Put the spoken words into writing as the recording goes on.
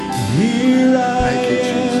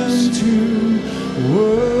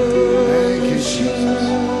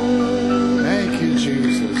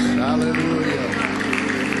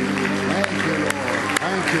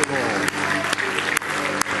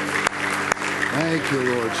Thank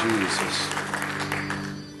you, Lord Jesus.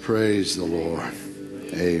 Praise the Lord.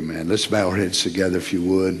 Amen. Let's bow our heads together if you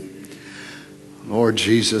would. Lord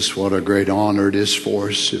Jesus, what a great honor it is for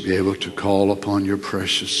us to be able to call upon your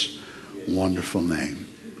precious, wonderful name.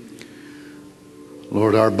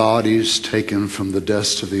 Lord, our bodies taken from the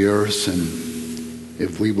dust of the earth, and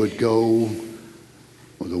if we would go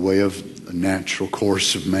the way of the natural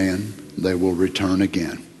course of man, they will return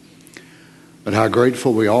again. But how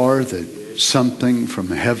grateful we are that something from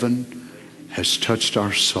heaven has touched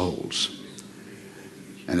our souls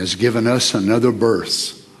and has given us another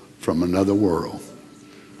birth from another world.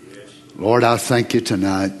 Lord, I thank you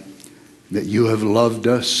tonight that you have loved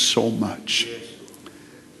us so much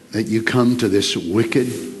that you come to this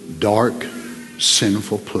wicked, dark,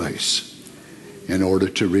 sinful place in order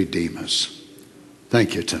to redeem us.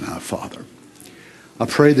 Thank you tonight, Father. I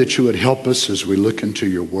pray that you would help us as we look into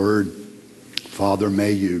your word. Father,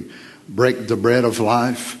 may you break the bread of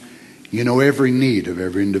life. You know every need of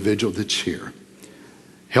every individual that's here.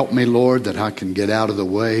 Help me, Lord, that I can get out of the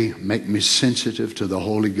way. Make me sensitive to the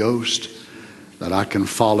Holy Ghost, that I can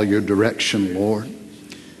follow your direction, Lord.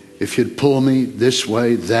 If you'd pull me this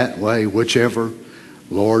way, that way, whichever,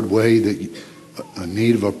 Lord, way that a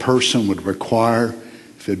need of a person would require,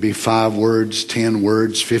 if it'd be 5 words, 10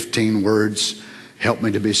 words, 15 words, help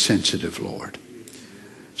me to be sensitive, Lord.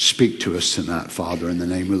 Speak to us tonight, Father, in the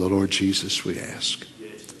name of the Lord Jesus, we ask.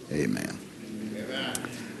 Amen.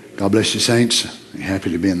 God bless you, saints. I'm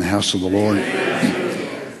happy to be in the house of the Lord.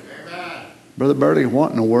 Brother Bertie,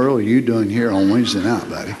 what in the world are you doing here on Wednesday night,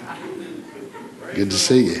 buddy? Good to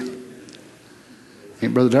see you.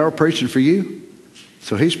 Ain't Brother Darrell preaching for you?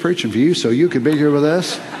 So he's preaching for you so you could be here with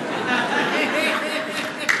us?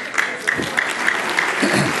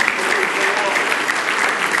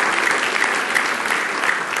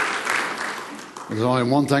 There's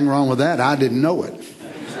only one thing wrong with that. I didn't know it.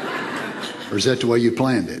 Or is that the way you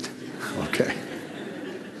planned it? Okay.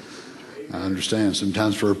 I understand.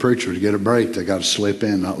 Sometimes for a preacher to get a break, they got to slip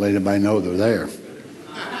in, not let anybody know they're there.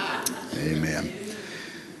 Amen.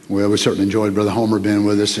 Well, we certainly enjoyed Brother Homer being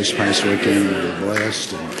with us this past weekend. We were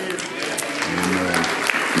blessed.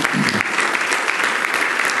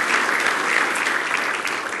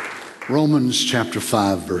 Romans chapter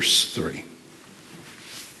 5, verse 3.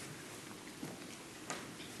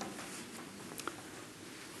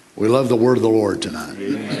 We love the word of the Lord tonight.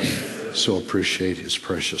 So appreciate his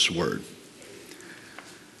precious word.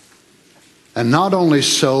 And not only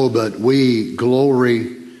so, but we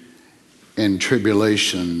glory in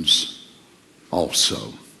tribulations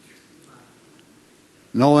also,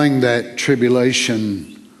 knowing that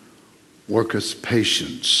tribulation worketh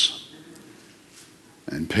patience,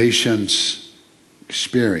 and patience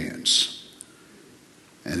experience,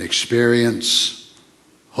 and experience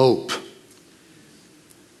hope.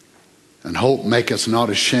 And hope maketh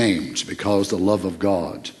not ashamed, because the love of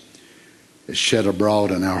God is shed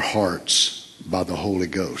abroad in our hearts by the Holy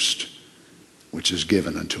Ghost, which is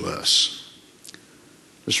given unto us.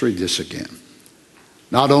 Let's read this again.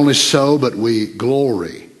 Not only so, but we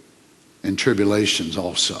glory in tribulations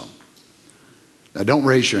also. Now don't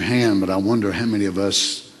raise your hand, but I wonder how many of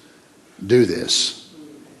us do this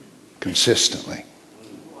consistently.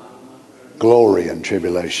 Glory in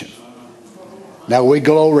tribulation. Now we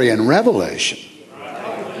glory in revelation.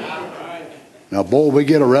 Now boy, we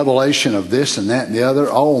get a revelation of this and that and the other.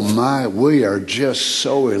 Oh my, we are just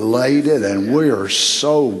so elated, and we are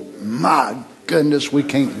so, my goodness, we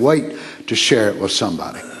can't wait to share it with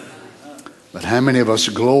somebody. But how many of us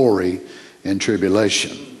glory in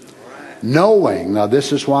tribulation? Knowing, now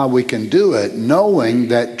this is why we can do it, knowing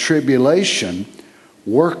that tribulation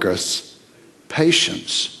worketh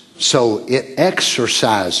patience. So it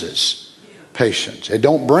exercises patience. It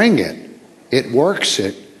don't bring it. It works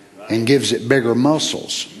it and gives it bigger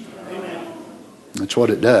muscles. That's what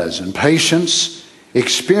it does. And patience,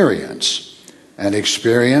 experience. And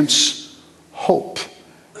experience, hope.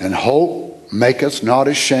 And hope maketh not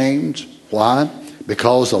ashamed. Why?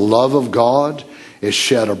 Because the love of God is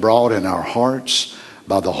shed abroad in our hearts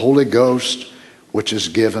by the Holy Ghost, which is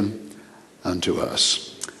given unto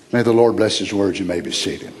us. May the Lord bless his word. You may be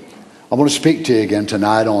seated. I want to speak to you again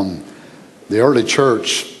tonight on the early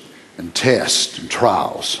church and tests and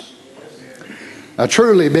trials. Now,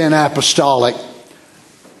 truly being apostolic,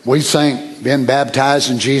 we think being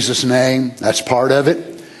baptized in Jesus' name, that's part of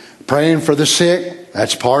it. Praying for the sick,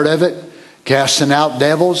 that's part of it. Casting out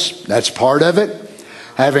devils, that's part of it.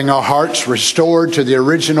 Having our hearts restored to the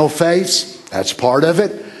original faith, that's part of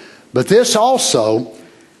it. But this also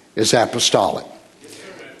is apostolic,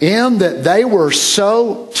 in that they were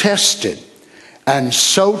so tested and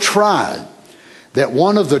so tried that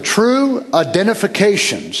one of the true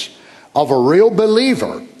identifications of a real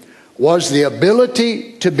believer was the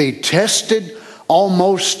ability to be tested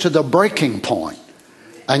almost to the breaking point,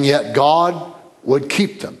 and yet God would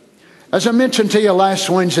keep them. As I mentioned to you last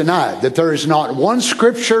Wednesday night, that there is not one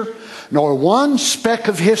scripture nor one speck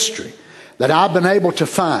of history that I've been able to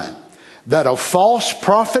find that a false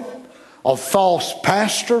prophet, a false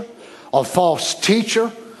pastor, a false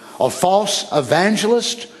teacher, a false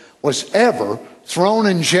evangelist was ever thrown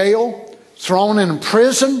in jail, thrown in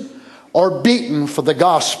prison, or beaten for the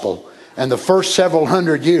gospel in the first several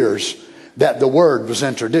hundred years that the word was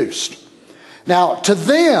introduced. Now, to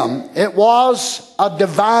them, it was a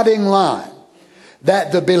dividing line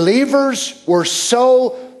that the believers were so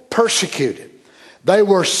persecuted. They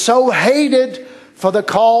were so hated for the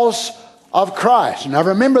cause of Christ. Now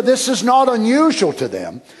remember, this is not unusual to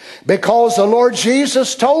them, because the Lord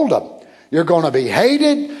Jesus told them, you're going to be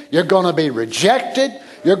hated, you're going to be rejected,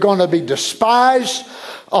 you're going to be despised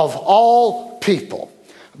of all people.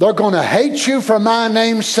 They're going to hate you for my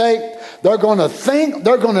name's sake. They're going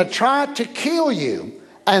to try to kill you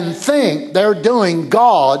and think they're doing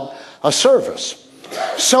God a service.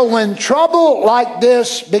 So when trouble like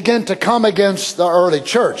this began to come against the early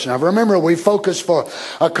church, now remember, we focused for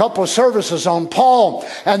a couple of services on Paul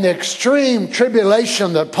and the extreme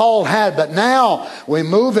tribulation that Paul had, but now we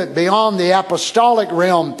move it beyond the apostolic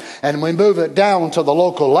realm and we move it down to the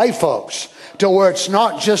local lay folks, to where it's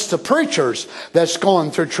not just the preachers that's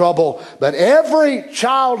going through trouble, but every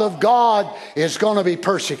child of God is going to be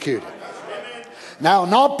persecuted. Now,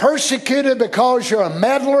 not persecuted because you're a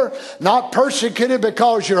meddler, not persecuted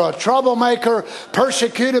because you're a troublemaker,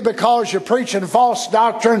 persecuted because you're preaching false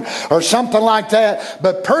doctrine or something like that,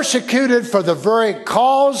 but persecuted for the very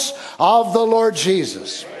cause of the Lord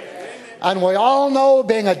Jesus. And we all know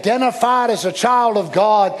being identified as a child of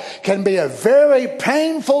God can be a very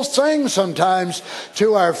painful thing sometimes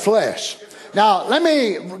to our flesh. Now, let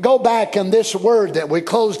me go back in this word that we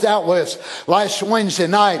closed out with last Wednesday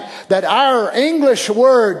night, that our English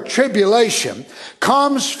word tribulation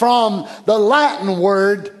comes from the Latin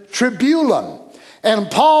word tribulum. In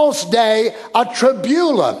Paul's day, a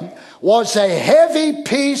tribulum was a heavy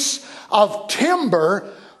piece of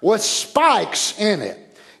timber with spikes in it,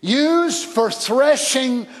 used for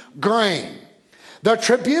threshing grain. The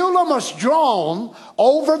tribulum was drawn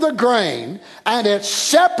over the grain, and it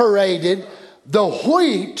separated the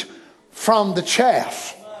wheat from the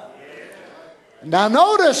chaff. Now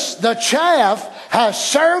notice, the chaff has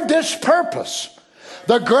served its purpose.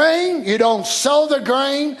 The grain, you don't sow the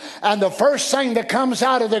grain and the first thing that comes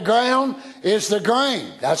out of the ground is the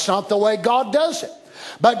grain. That's not the way God does it.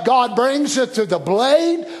 But God brings it through the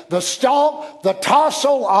blade, the stalk, the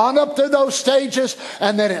tassel, on up through those stages,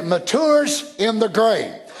 and then it matures in the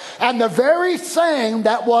grain. And the very thing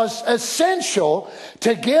that was essential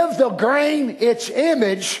to give the grain its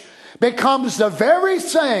image becomes the very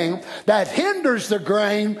thing that hinders the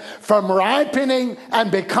grain from ripening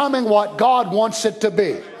and becoming what God wants it to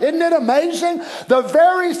be. Isn't it amazing? The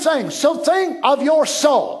very thing. So think of your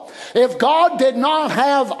soul. If God did not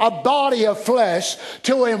have a body of flesh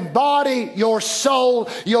to embody your soul,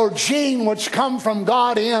 your gene which come from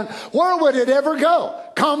God in, where would it ever go?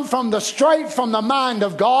 Come from straight from the mind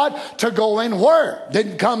of God to go in where?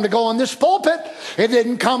 Didn't come to go in this pulpit. It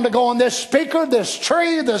didn't come to go in this speaker, this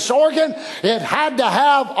tree, this organ. It had to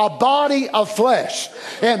have a body of flesh.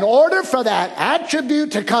 In order for that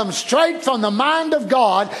attribute to come straight from the mind of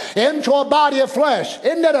God into a body of flesh.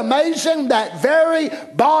 Isn't it amazing? That very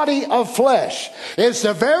body of flesh is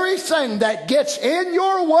the very thing that gets in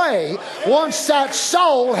your way once that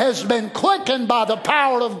soul has been quickened by the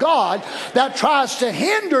power of God, that tries to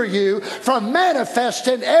hinder you from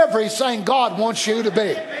manifesting everything God wants you to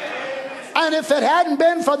be. And if it hadn't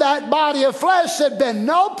been for that body of flesh, there'd been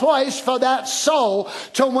no place for that soul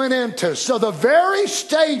to went into. So the very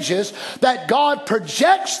stages that God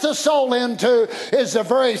projects the soul into is the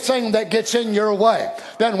very thing that gets in your way.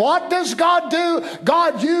 Then what does God do?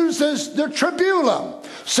 God uses the tribulum.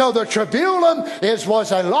 So the tribulum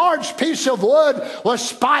was a large piece of wood with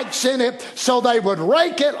spikes in it, so they would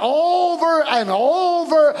rake it over and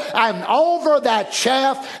over and over that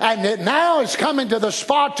chaff, and it now is coming to the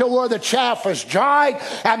spot to where the chaff is dried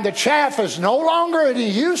and the chaff is no longer any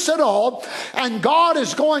use at all, and God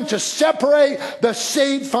is going to separate the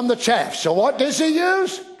seed from the chaff. So what does he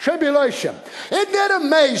use? Tribulation. Isn't it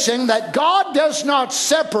amazing that God does not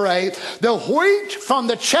separate the wheat from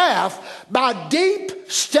the chaff by deep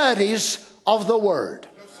studies of the Word?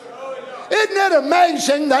 Isn't it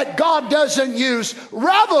amazing that God doesn't use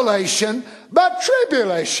revelation but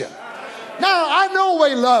tribulation? Now, I know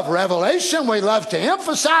we love revelation. We love to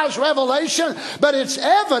emphasize revelation, but it's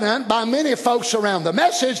evident by many folks around the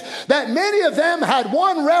message that many of them had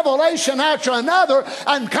one revelation after another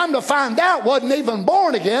and come to find out wasn't even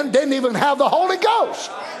born again, didn't even have the Holy Ghost.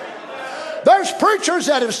 There's preachers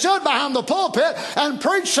that have stood behind the pulpit and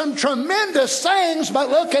preached some tremendous things, but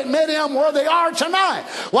look at many of them where they are tonight.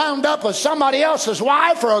 Wound up with somebody else's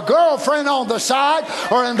wife or a girlfriend on the side,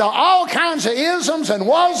 or into all kinds of isms and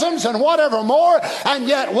wasms and whatever more. And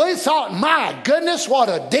yet we thought, my goodness, what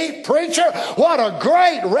a deep preacher, what a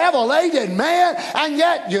great revelated man. And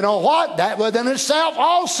yet, you know what? That within itself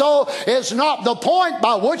also is not the point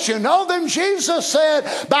by which you know them. Jesus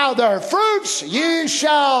said, by their fruits ye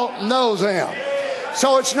shall know them.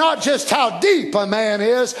 So it's not just how deep a man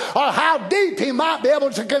is or how deep he might be able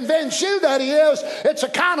to convince you that he is. It's the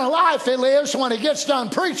kind of life he lives when he gets done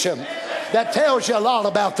preaching that tells you a lot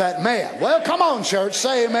about that man. Well, come on, church,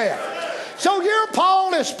 say amen. So here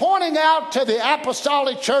Paul is pointing out to the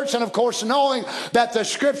apostolic church, and of course knowing that the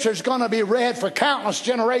scripture is going to be read for countless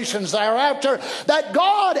generations thereafter, that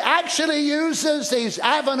God actually uses these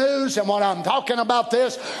avenues. And when I'm talking about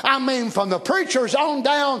this, I mean from the preachers on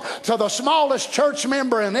down to the smallest church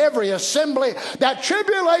member in every assembly, that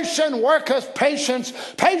tribulation worketh patience,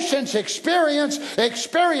 patience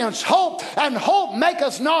experience hope, and hope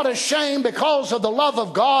maketh not ashamed, because of the love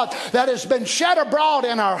of God that has been shed abroad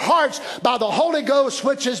in our hearts by the Holy Ghost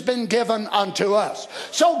which has been given unto us.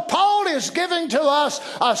 So Paul is giving to us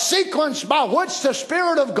a sequence by which the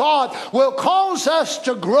Spirit of God will cause us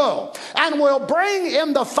to grow and will bring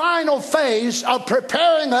in the final phase of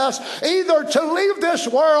preparing us either to leave this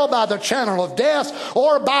world by the channel of death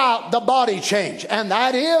or by the body change. And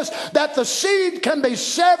that is that the seed can be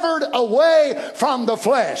severed away from the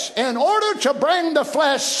flesh in order to bring the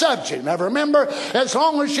flesh subject. Now remember, as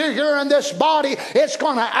long as you're here in this body, it's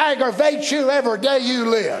going to aggravate you every day you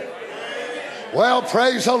live. Well,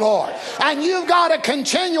 praise the Lord. And you've got a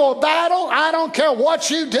continual battle. I don't care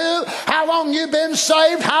what you do, how long you've been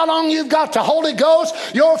saved, how long you've got the Holy Ghost.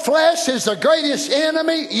 Your flesh is the greatest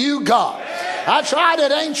enemy you got. That's right.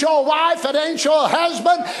 It ain't your wife. It ain't your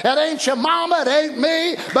husband. It ain't your mama. It ain't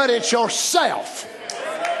me. But it's yourself.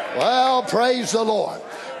 Well, praise the Lord.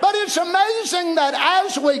 But it's amazing that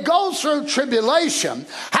as we go through tribulation,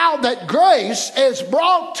 how that grace is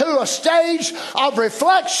brought to a stage of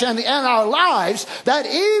reflection in our lives that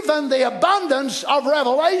even the abundance of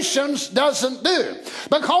revelations doesn't do.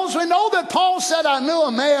 Because we know that Paul said, I knew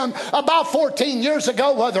a man about 14 years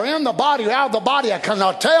ago, whether in the body or out of the body, I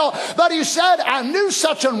cannot tell. But he said, I knew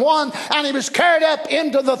such an one, and he was carried up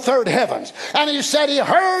into the third heavens. And he said he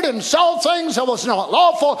heard and saw things that was not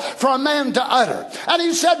lawful for a man to utter. And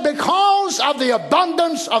he said, because of the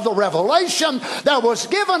abundance of the revelation, there was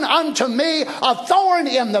given unto me a thorn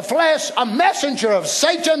in the flesh, a messenger of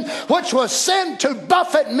Satan, which was sent to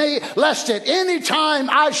buffet me, lest at any time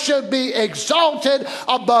I should be exalted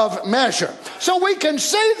above measure. So we can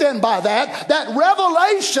see then by that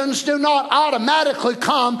revelations do not automatically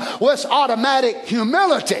come with automatic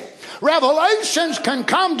humility. Revelations can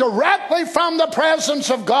come directly from the presence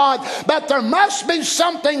of God, but there must be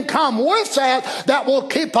something come with that will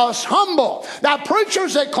keep us humble. Now,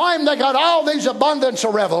 preachers that claim they got all these abundance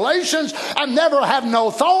of revelations and never have no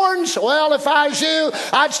thorns, well, if I was you,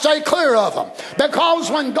 I'd stay clear of them. Because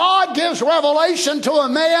when God gives revelation to a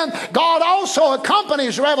man, God also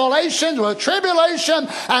accompanies revelation with tribulation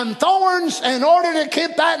and thorns in order to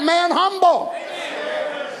keep that man humble.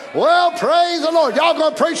 Well, praise the Lord. Y'all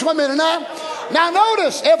going to preach with me tonight? Now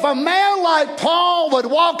notice, if a man like Paul would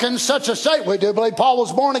walk in such a state, we do believe Paul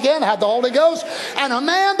was born again, had the Holy Ghost, and a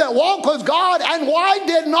man that walked with God, and why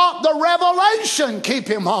did not the revelation keep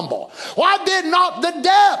him humble? Why did not the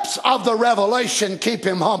depths of the revelation keep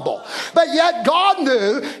him humble? But yet God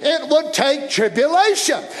knew it would take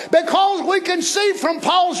tribulation, because we can see from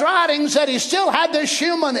Paul's writings that he still had this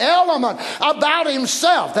human element about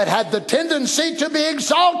himself that had the tendency to be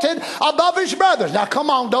exalted above his brothers. Now come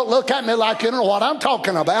on, don't look at me like you know what I'm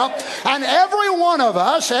talking about. And every one of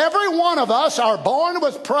us are born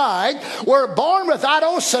with pride. We're born with that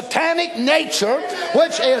old satanic nature,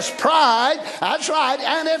 which is pride. That's right.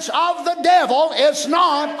 And it's of the devil. It's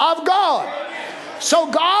not of God. So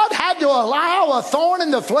God had to allow a thorn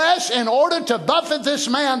in the flesh in order to buffet this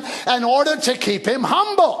man, in order to keep him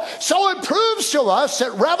humble. So it proves to us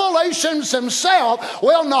that revelations himself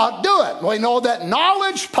will not do it. We know that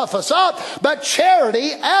knowledge puffeth up, but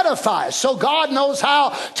charity edifies. So God knows how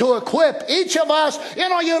to equip each of us. You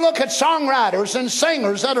know, you look at songwriters and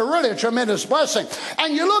singers that are really a tremendous blessing.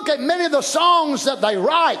 And you look at many of the songs that they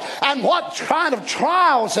write and what kind of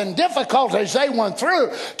trials and difficulties they went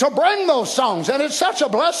through to bring those songs. And it's such a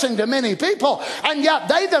blessing to many people. And yet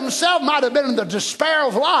they themselves might have been in the despair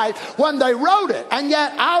of life when they wrote it. And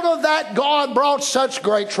yet out of that, God brought such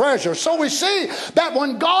great treasure. So we see that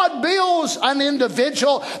when God builds an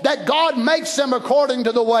individual, that God makes them according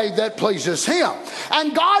to the way that pleases him.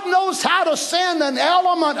 And God knows how to send an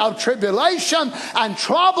element of tribulation and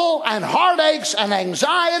trouble and heartaches and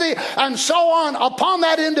anxiety and so on upon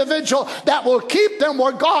that individual that will keep them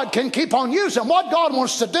where God can keep on using. What God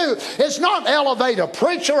wants to do is not elevate a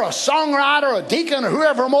preacher, a songwriter, a deacon, or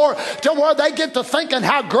whoever more to where they get to thinking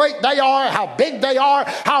how great they are, how big they are,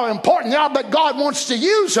 how important they are, but God wants to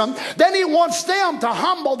use them. Then he wants them to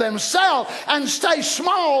humble themselves and stay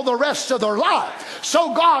small the rest of their life.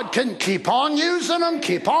 So God can keep on using them,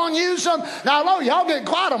 keep on using them. Now, Lord, y'all get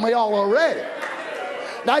quiet on me all already.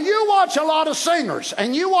 Now, you watch a lot of singers,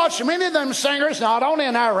 and you watch many of them singers, not only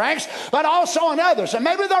in our ranks, but also in others. And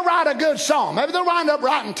maybe they'll write a good song. Maybe they'll wind up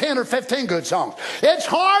writing 10 or 15 good songs. It's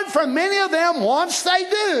hard for many of them, once they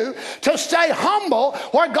do, to stay humble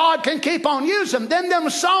where God can keep on using them. Then them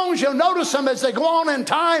songs, you'll notice them as they go on in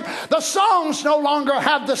time, the songs no longer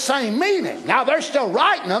have the same meaning. Now, they're still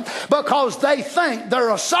writing them because they think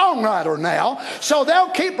they're a songwriter now, so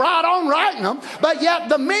they'll keep right on writing them, but yet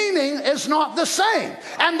the meaning is not the same.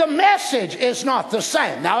 And the message is not the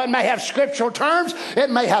same. Now, it may have scriptural terms. It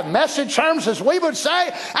may have message terms, as we would say.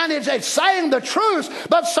 And it's saying the truth,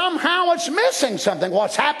 but somehow it's missing something.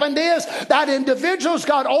 What's happened is that individuals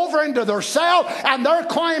got over into their self, and they're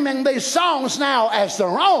claiming these songs now as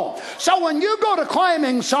their own. So when you go to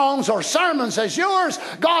claiming songs or sermons as yours,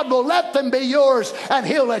 God will let them be yours, and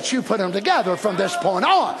he'll let you put them together from this point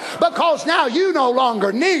on. Because now you no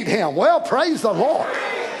longer need him. Well, praise the Lord.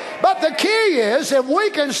 But the key is, if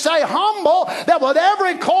we can stay humble, that with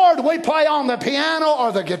every chord we play on the piano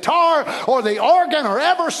or the guitar or the organ or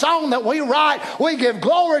every song that we write, we give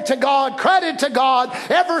glory to God, credit to God.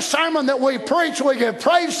 Every sermon that we preach, we give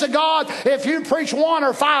praise to God. If you preach 1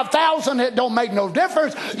 or 5,000, it don't make no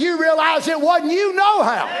difference. You realize it wasn't you know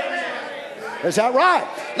how. Is that right?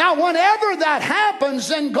 Now, whenever that happens,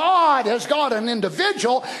 then God has got an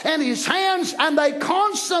individual in his hands, and they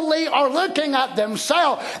constantly are looking at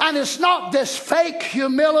themselves. And it's not this fake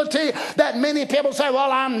humility that many people say,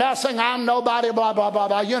 well, I'm nothing, I'm nobody, blah, blah, blah,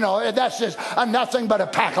 blah. You know, that's just a nothing but a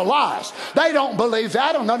pack of lies. They don't believe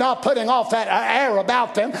that, and they're not putting off that air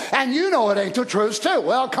about them. And you know it ain't the truth, too.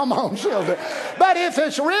 Well, come on, children. But if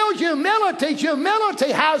it's real humility,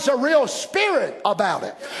 humility has a real spirit about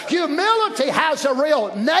it. Humility has a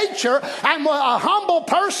real nature, and a humble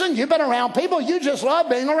person, you've been around people, you just love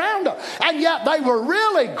being around them. And yet they were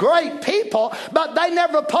really great people, but they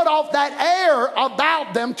never put off that air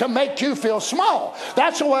about them to make you feel small.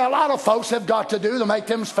 That's the way a lot of folks have got to do to make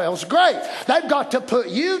themselves great. They've got to put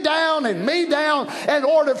you down and me down in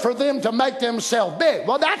order for them to make themselves big.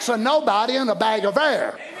 Well, that's a nobody in a bag of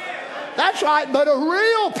air. That's right, but a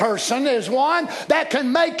real person is one that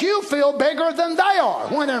can make you feel bigger than they are,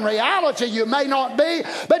 when in reality you may not be.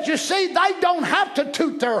 But you see, they don't have to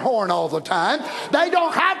toot their horn all the time. They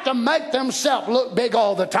don't have to make themselves look big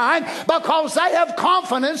all the time, because they have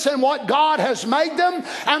confidence in what God has made them,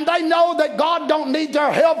 and they know that God don't need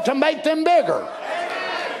their help to make them bigger.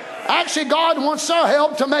 Actually, God wants their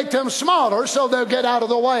help to make them smaller so they'll get out of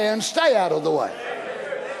the way and stay out of the way.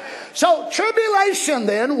 So tribulation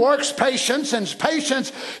then works patience, and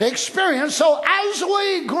patience experience. So as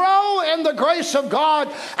we grow in the grace of God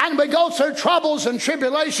and we go through troubles and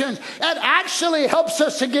tribulations, it actually helps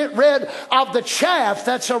us to get rid of the chaff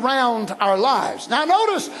that's around our lives. Now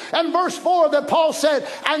notice in verse 4 that Paul said,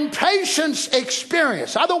 and patience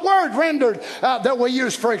experience. Now the word rendered that we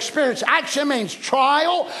use for experience actually means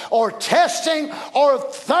trial or testing or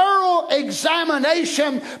thorough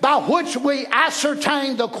examination by which we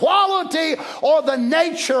ascertain the quality or the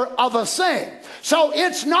nature of a thing. So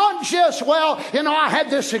it's not just, well, I had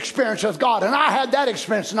this experience with God and I had that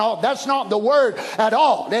experience. No, that's not the word at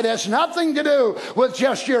all. It has nothing to do with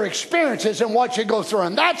just your experiences and what you go through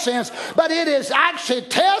in that sense, but it is actually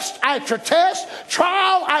test after test,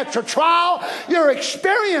 trial after trial. Your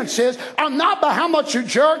experiences are not by how much you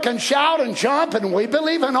jerk and shout and jump, and we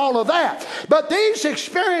believe in all of that. But these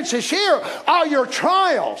experiences here are your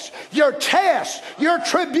trials, your tests, your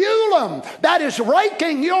tribulum that is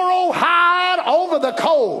raking your old hide over the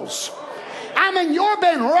coals. I mean, you're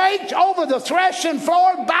being raked over the threshing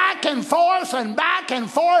floor back and forth and back and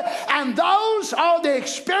forth. And those are the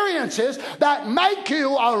experiences that make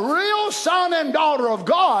you a real son and daughter of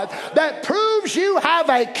God, that proves you have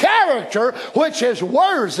a character which is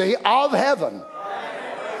worthy of heaven.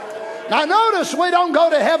 Now notice, we don't go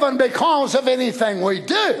to heaven because of anything we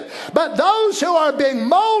do. But those who are being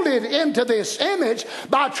molded into this image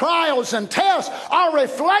by trials and tests are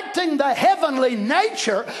reflecting the heavenly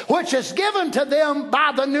nature which is given to them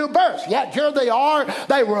by the new birth. Yet here they are.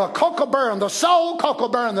 They were a Kokobur in the soul,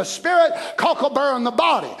 Kokobur in the spirit, Kokobur in the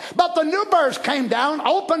body. But the new birth came down,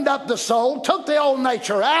 opened up the soul, took the old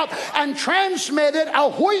nature out, and transmitted a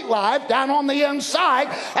wheat life down on the inside.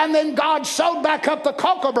 And then God sewed back up the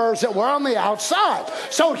Kokoburs that were on the outside.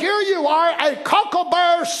 So here you are, a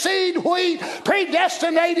Kokobur seed wheat,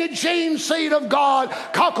 predestinated gene seed of God,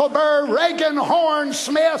 Kokobur, Reagan, Horn,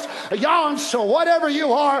 Smith, Yance, or whatever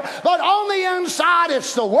you are. But on the inside,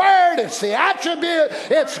 it's the Word, it's the attribute,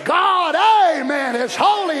 it's God. Amen. It's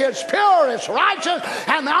holy, it's pure, it's righteous.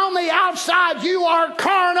 And on the outside, you are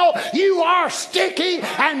carnal, you are sticky,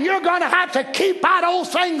 and you're going to have to keep that old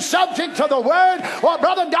thing subject to the Word. Well,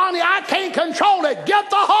 Brother Donnie, I can't control it. Get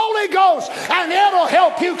the Holy Ghost, and it'll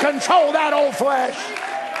help you control that old flesh.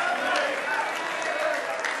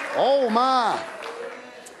 Oh my.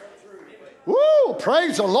 Woo,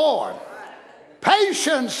 praise the Lord.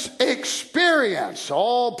 Patience experience.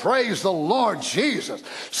 Oh, praise the Lord Jesus.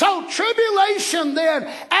 So tribulation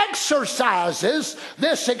then exercises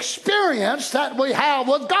this experience that we have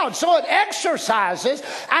with God. So it exercises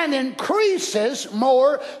and increases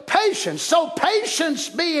more patience. So patience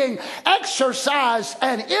being exercised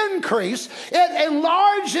and increased, it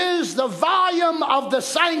enlarges the volume of the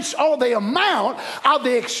saints, or the amount of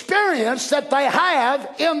the experience that they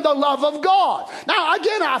have in the love of God. Now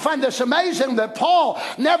again, I find this amazing that Paul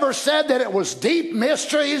never said that it was deep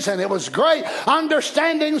mysteries and it was great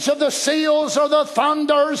understandings of the seals or the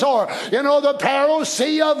thunders or, the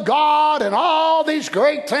parousia of God and all these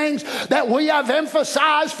great things that we have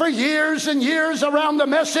emphasized for years and years around the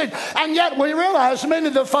message. And yet we realize many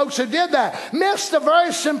of the folks who did that missed the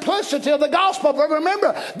very simplicity of the gospel. But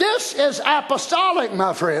remember, this is apostolic,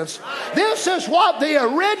 my friends. This is what the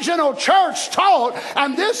original church taught,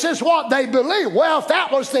 and this is what they believed. Well, if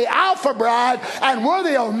that was the Alpha bride and we're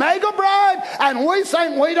the Omega bride and we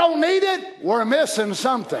think we don't need it, we're missing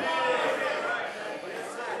something.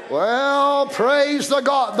 Well, praise the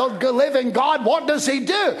God, the living God. What does He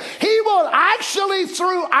do? He will actually,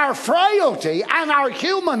 through our frailty and our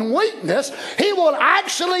human weakness, He will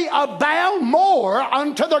actually abound more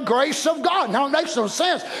unto the grace of God. Now, it makes no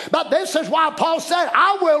sense, but this is why Paul said,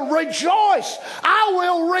 I will rejoice. I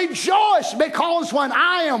will rejoice, because when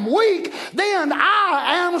I am weak, then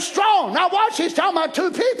I am strong. Now, watch, he's talking about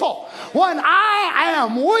two people. When I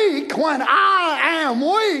am weak,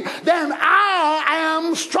 then I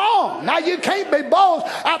am strong. Now, you can't be both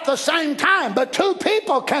at the same time, but two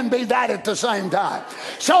people can be that at the same time.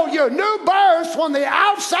 So your new birth, when the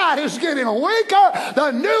outside is getting weaker, the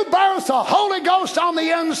new birth, the Holy Ghost on the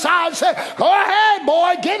inside said, go ahead,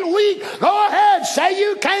 boy, get weak. Go ahead, say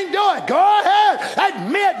you can't do it. Go ahead,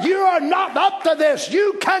 admit you are not up to this.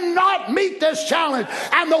 You cannot meet this challenge.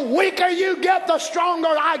 And the weaker you get, the stronger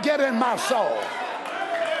I get in my soul.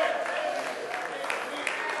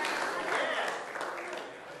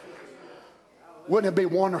 Wouldn't it be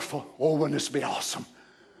wonderful? Oh, wouldn't this be awesome?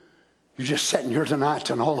 You're just sitting here tonight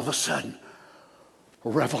and all of a sudden a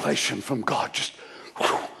revelation from God just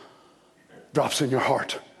drops in your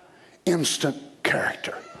heart. Instant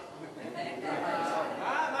character.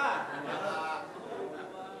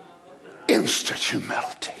 Instant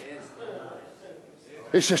humility.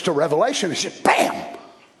 It's just a revelation. It's just bam!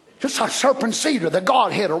 Just like serpent seed or the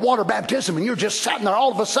Godhead or water baptism, and you're just sitting there,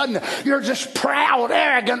 all of a sudden, you're just proud,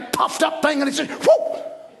 arrogant, puffed up thing, and it's just, whoo!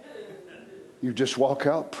 You just walk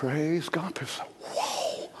out, praise God. People say,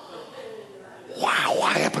 whoa. Wow,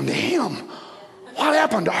 what happened to him? What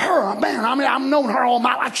happened to her? Man, I mean, I've known her all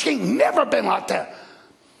my life. She ain't never been like that.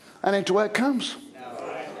 That ain't the way it comes.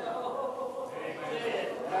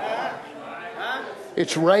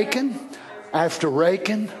 It's raking after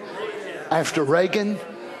raking after Reagan,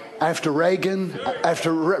 after Reagan,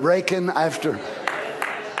 after Reagan, after...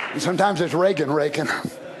 Sometimes it's Reagan.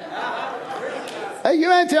 Hey,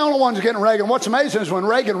 you ain't the only ones getting Reagan. What's amazing is when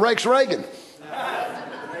Reagan rakes Reagan.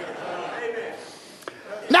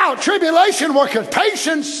 Now, tribulation worketh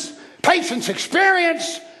patience, patience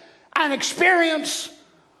experience, and experience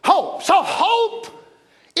hope. So hope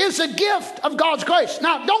is a gift of God's grace.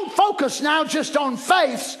 Now, don't focus now just on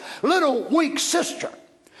faith's little weak sister.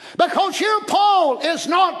 Because here Paul is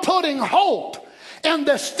not putting hope in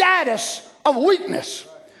the status of weakness.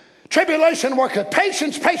 Tribulation worketh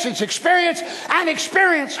patience, patience experience, and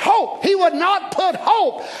experience hope. He would not put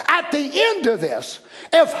hope at the end of this.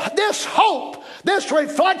 If this hope, this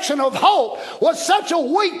reflection of hope, was such a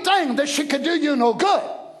weak thing that she could do you no good.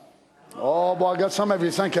 Oh boy, I got some of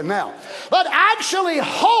you thinking now. But actually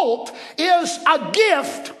hope is a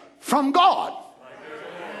gift from God.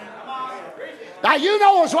 Now you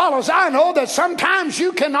know as well as I know that sometimes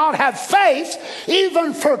you cannot have faith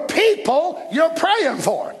even for people you're praying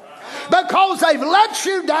for. Because they've let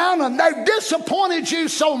you down and they've disappointed you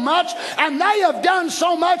so much and they have done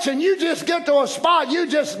so much, and you just get to a spot, you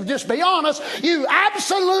just be honest, you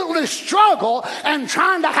absolutely struggle in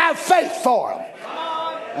trying to have faith for them.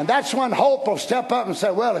 And that's when hope will step up and say,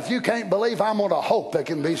 well, if you can't believe, I'm going to hope they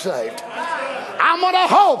can be saved. I'm going to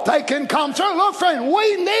hope they can come through. Look, friend,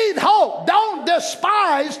 we need hope. Don't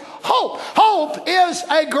despise hope. Hope is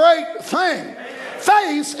a great thing.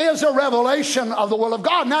 Faith is a revelation of the will of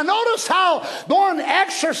God. Now notice how one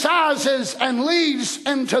exercises and leads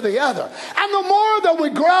into the other. And the more that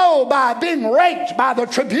we grow by being raked by the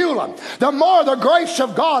tribulum, the more the grace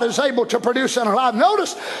of God is able to produce in our life.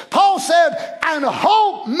 Notice Paul said, and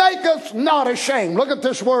hope maketh not ashamed. Look at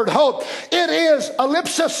this word hope. It is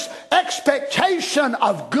ellipsis, expectation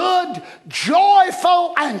of good,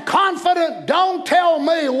 joyful, and confident. Don't tell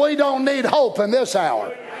me we don't need hope in this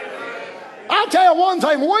hour. I'll tell you one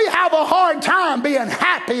thing, we have a hard time being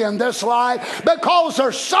happy in this life because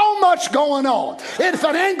there's so much going on. If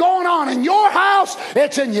it ain't going on in your house,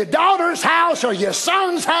 it's in your daughter's house or your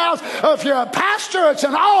son's house. Or if you're a pastor, it's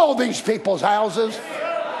in all these people's houses.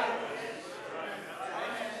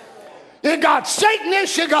 You got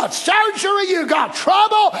sickness, you got surgery, you got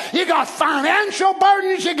trouble, you got financial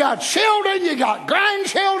burdens, you got children, you got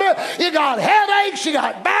grandchildren, you got headaches, you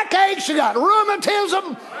got backaches, you got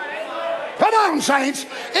rheumatism. Come on, saints.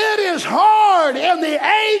 It is hard in the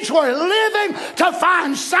age we're living to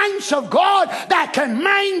find saints of God that can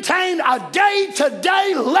maintain a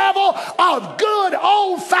day-to-day level of good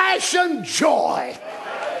old-fashioned joy.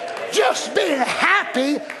 Just being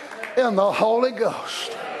happy in the Holy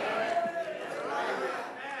Ghost.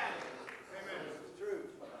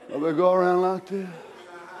 We go around like this.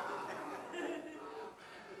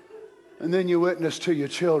 And then you witness to your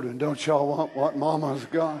children. Don't y'all want what mama's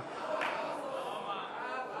got?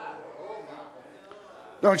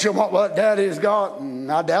 Don't you want what daddy's got?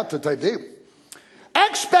 And I doubt that they do.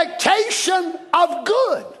 Expectation of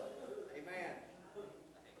good.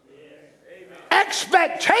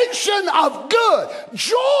 Expectation of good.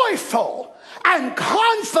 Joyful and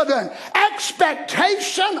confident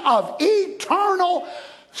expectation of eternal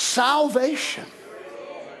salvation.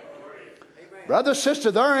 Brother,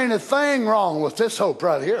 sister, there ain't a thing wrong with this hope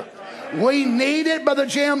right here. We need it, Brother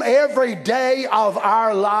Jim, every day of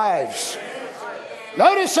our lives.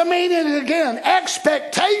 Notice the meaning again.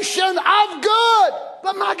 Expectation of good.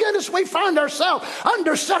 But my goodness, we find ourselves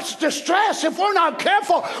under such distress. If we're not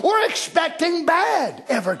careful, we're expecting bad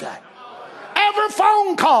every day. Every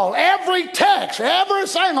phone call, every text,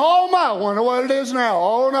 everything. Oh my, I wonder what it is now.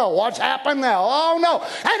 Oh no, what's happened now? Oh no.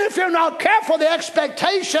 And if you're not careful, the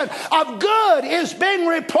expectation of good is being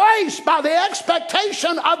replaced by the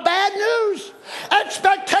expectation of bad news.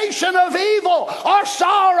 Expectation of evil or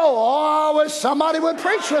sorrow. Oh, I wish somebody would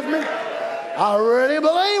preach with me. I really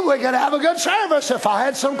believe we could have a good service if I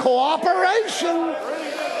had some cooperation.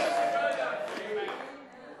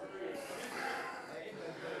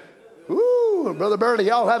 Ooh, Brother Burley,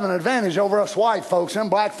 y'all have an advantage over us white folks. Them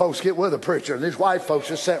black folks get with a preacher. These white folks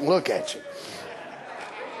just sit and look at you.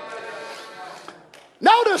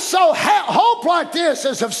 Notice, so hope like this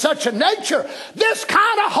is of such a nature. This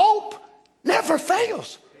kind of hope never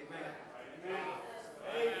fails.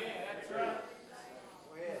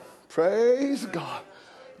 Praise God.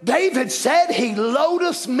 David said, he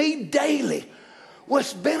loadeth me daily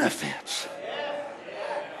with benefits.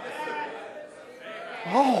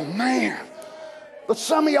 Oh, man. But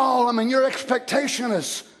some of y'all, I mean, your expectation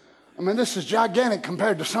is, I mean, this is gigantic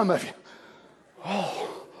compared to some of you.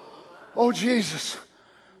 Oh, Jesus.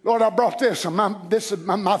 Lord, I brought this, and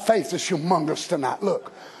my faith is humongous tonight.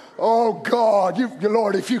 Look. Oh God,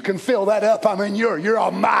 Lord, if you can fill that up, I mean, you're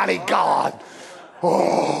a mighty God.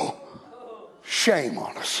 Oh, shame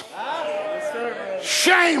on us.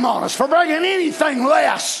 Shame on us for bringing anything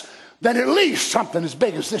less than at least something as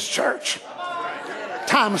big as this church.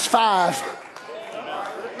 Times 5.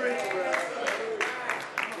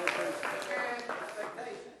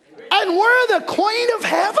 And we're the queen of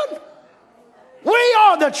heaven. We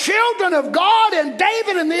are the children of God. And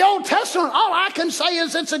David in the Old Testament, all I can say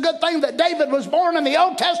is it's a good thing that David was born in the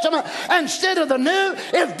Old Testament instead of the New.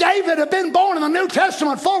 If David had been born in the New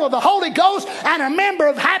Testament full of the Holy Ghost and a member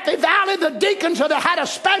of Happy Valley, the deacons would have had a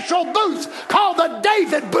special booth called the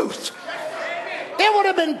David booth. It would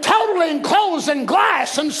have been totally enclosed in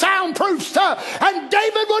glass and soundproof stuff. And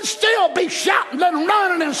David would still be shouting and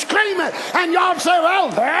running and screaming. And y'all say, well,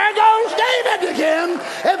 there goes David again.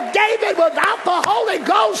 If David without the Holy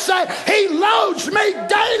Ghost said he loads me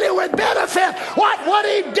daily with benefit, what would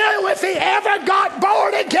he do if he ever got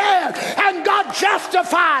born again and got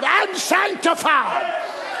justified and sanctified?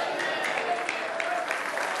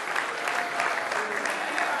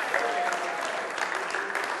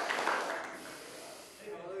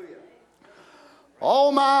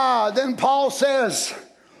 Oh my, then Paul says,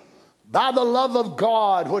 by the love of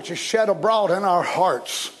God which is shed abroad in our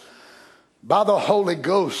hearts, by the Holy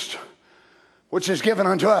Ghost which is given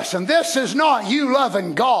unto us. And this is not you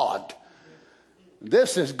loving God.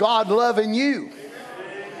 This is God loving you.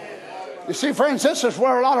 You see, friends, this is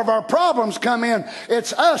where a lot of our problems come in.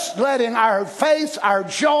 It's us letting our faith, our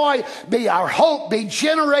joy, be our hope, be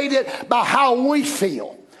generated by how we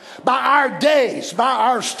feel. By our days, by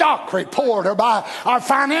our stock report, or by our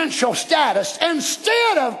financial status,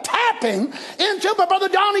 instead of tapping into, but Brother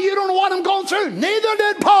Donnie, you don't know what I'm going through. Neither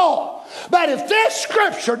did Paul. But if this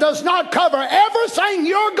scripture does not cover everything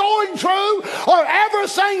you're going through or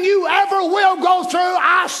everything you ever will go through,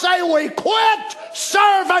 I say we quit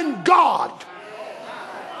serving God.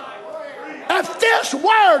 If this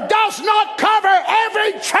word does not cover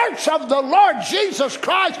every church of the Lord Jesus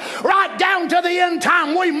Christ right down to the end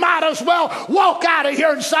time, we might as well walk out of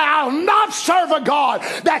here and say, I'll not serve a God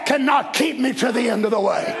that cannot keep me to the end of the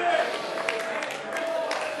way.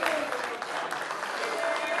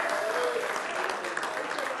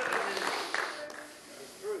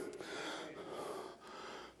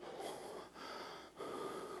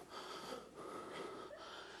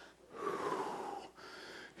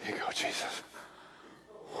 Here you go, Jesus.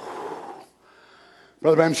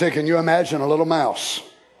 Brother Bram said, can you imagine a little mouse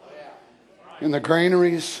in the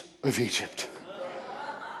granaries of Egypt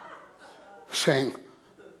saying,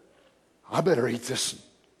 I better eat this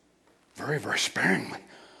very, very sparingly.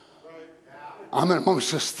 I'm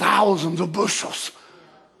amongst this thousands of bushels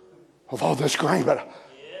of all this grain, but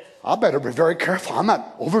I better be very careful. I might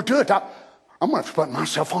overdo it. I'm going to put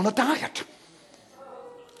myself on a diet.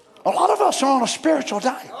 A lot of us are on a spiritual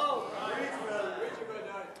diet.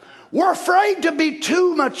 We're afraid to be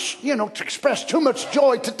too much, to express too much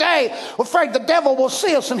joy today. We're afraid the devil will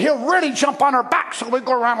see us and he'll really jump on our back, so we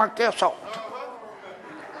go around like this.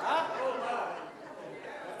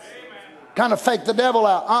 Kind of fake the devil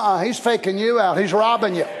out. He's faking you out. He's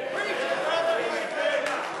robbing you.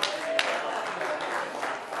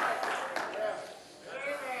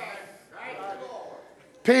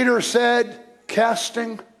 Peter said,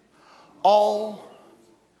 casting all.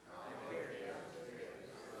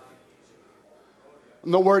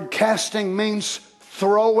 And the word casting means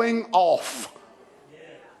throwing off.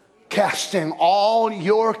 Casting all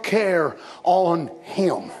your care on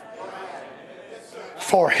him.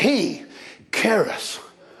 For he careth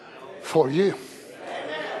for you.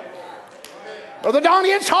 Brother Donnie,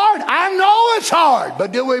 it's hard. I know it's hard.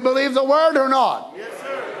 But do we believe the word or not? Yes,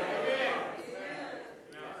 sir.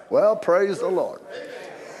 Well, praise the Lord.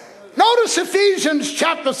 Notice Ephesians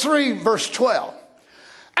chapter 3, verse 12.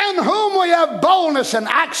 In whom we have boldness and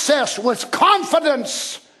access with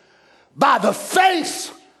confidence by the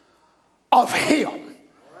faith of him.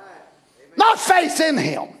 Not faith in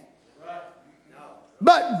him,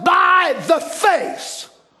 but by the faith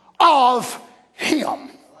of him.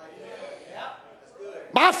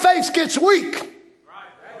 My faith gets weak.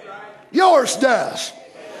 Yours does.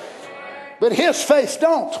 But his faith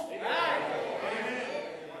don't.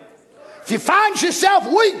 If you find yourself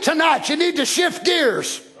weak tonight, you need to shift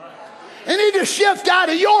gears. You need to shift out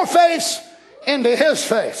of your face into his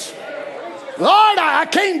face. Lord, I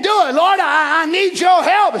can't do it. Lord, I need your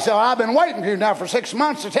help. So I've been waiting here now for 6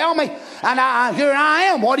 months to tell me. And here I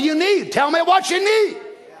am. What do you need? Tell me what you need.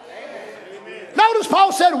 Notice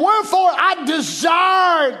Paul said, wherefore I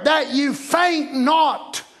desire that you faint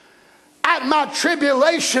not, at my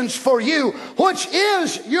tribulations for you, which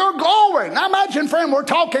is your glory. Now imagine, friend, we're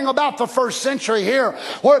talking about the first century here,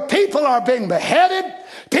 where people are being beheaded,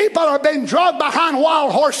 people are being dragged behind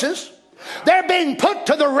wild horses, they're being put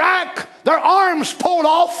to the rack, their arms pulled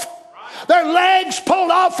off, their legs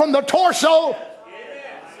pulled off from the torso.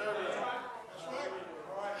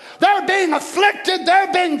 They're being afflicted.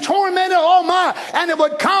 They're being tormented. Oh my. And it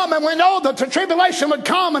would come, and we know that the tribulation would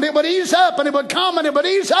come, and it would ease up, and it would come, and it would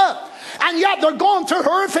ease up. And yet they're going through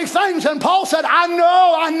horrific things. And Paul said, I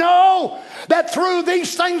know that through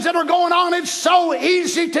these things that are going on, it's so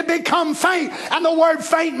easy to become faint. And the word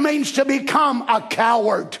faint means to become a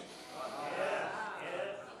coward.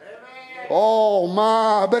 Oh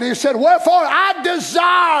my. But he said, wherefore I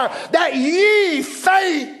desire that ye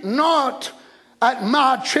faint not at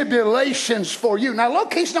my tribulations for you. Now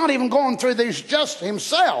look, he's not even going through these just for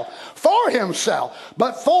himself,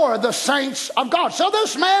 but for the saints of God. So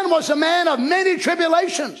this man was a man of many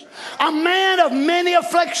tribulations, a man of many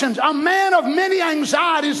afflictions, a man of many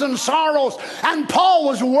anxieties and sorrows. And Paul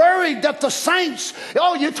was worried that the saints,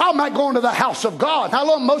 you're talking about going to the house of God. Now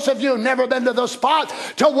look, most of you have never been to the spot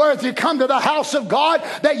to where if you come to the house of God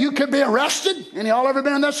that you could be arrested. Any of y'all ever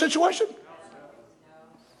been in that situation?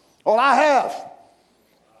 Well, I have.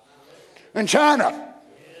 In China.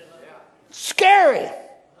 Scary.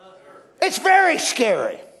 It's very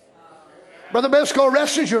scary. Brother Biscoe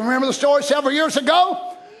arrested. You remember the story several years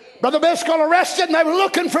ago? Brother Biscoe arrested, and they were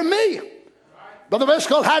looking for me. Brother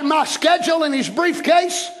Biscoe had my schedule in his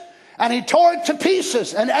briefcase, and he tore it to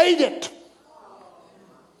pieces and ate it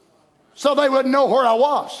so they wouldn't know where I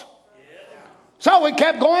was. So we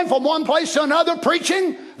kept going from one place to another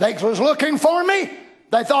preaching. They was looking for me.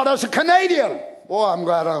 They thought I was a Canadian. Boy, I'm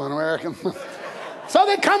glad I'm an American. So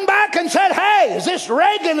they come back and said, hey, is this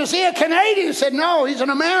Reagan? Is he a Canadian? He said, no, he's an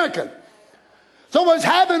American. So I was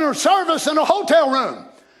having a service in a hotel room.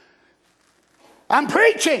 I'm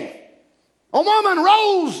preaching. A woman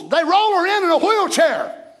they roll her in a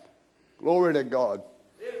wheelchair. Glory to God.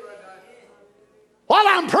 While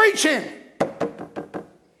I'm preaching,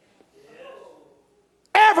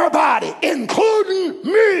 everybody, including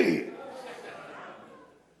me,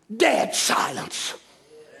 dead silence.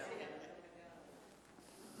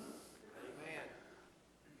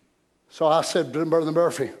 So I said to Brother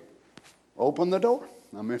Murphy, open the door.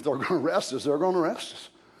 I mean, if they're going to arrest us, they're going to arrest us.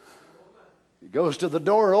 He goes to the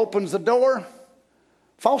door, opens the door.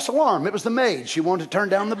 False alarm. It was the maid. She wanted to turn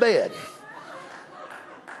down the bed.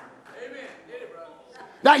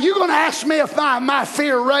 Now, you're going to ask me if my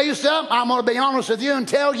fear raised up. I'm going to be honest with you and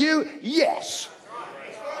tell you, yes.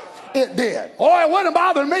 It did. Oh, it wouldn't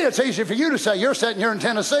bother me. It's easy for you to say. You're sitting here in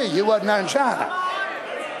Tennessee. You wasn't there in China.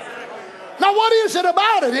 Now, what is it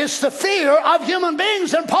about it? It's the fear of human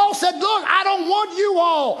beings. And Paul said, look, I don't want you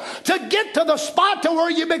all to get to the spot to where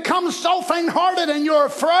you become so faint-hearted and you're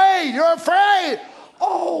afraid. You're afraid.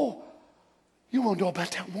 Oh, you want to know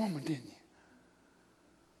about that woman, didn't you?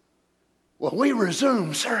 Well, we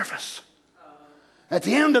resumed service. At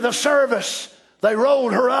the end of the service, they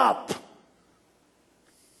rolled her up.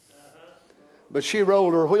 But she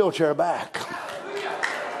rolled her wheelchair back.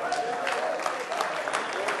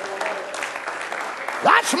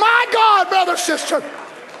 That's my God, brother, sister.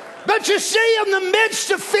 But you see, in the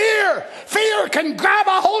midst of fear, fear can grab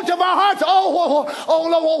a hold of our hearts.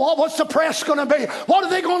 Oh, what's the press going to be? What are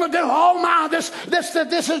they going to do? Oh my, this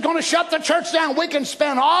is going to shut the church down. We can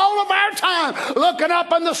spend all of our time looking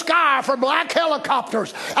up in the sky for black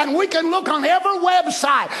helicopters, and we can look on every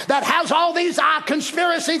website that has all these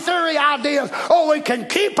conspiracy theory ideas. Oh, we can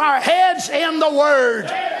keep our heads in the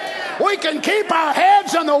Word. We can keep our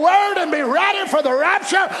heads in the Word and be ready for the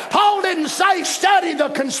rapture. Paul didn't say study the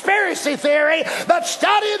conspiracy theory, but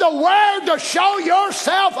study the Word to show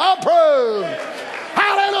yourself approved.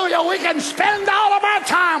 Hallelujah. We can spend all of our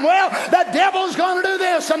time. Well, the devil's going to do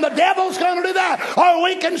this and the devil's going to do that. Or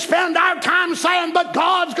we can spend our time saying, but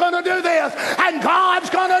God's going to do this and God's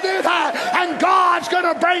going to do that and God's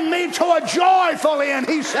going to bring me to a joyful end.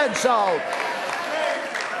 He said so.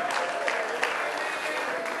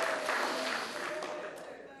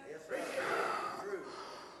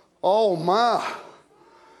 Oh my.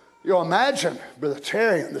 You imagine, Brother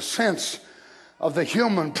Terry, in the sense of the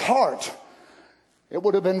human part, it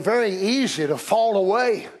would have been very easy to fall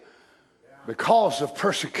away because of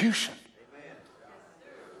persecution.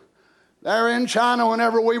 There in China,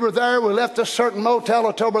 whenever we were there, we left a certain motel.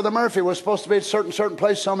 I told Brother Murphy we're supposed to be at a certain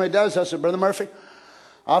place so many days. I said, Brother Murphy,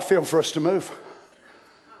 I feel for us to move.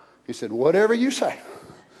 He said, whatever you say.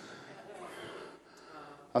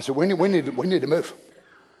 I said, we need to move.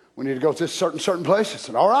 We need to go to this certain place. I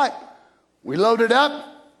said, all right. We loaded up.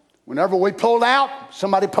 Whenever we pulled out,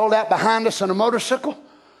 somebody pulled out behind us on a motorcycle,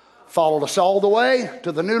 followed us all the way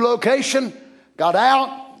to the new location, got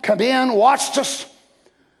out, come in, watched us.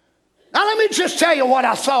 Now let me just tell you what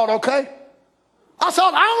I thought, okay? I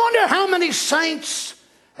thought, I wonder how many saints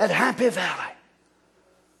at Happy Valley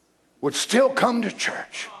would still come to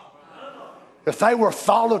church if they were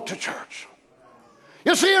followed to church.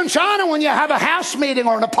 You see, in China, when you have a house meeting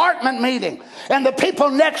or an apartment meeting, and the people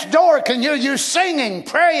next door can hear you singing,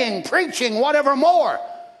 praying, preaching, whatever more,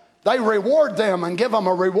 they reward them and give them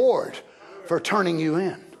a reward for turning you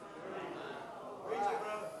in.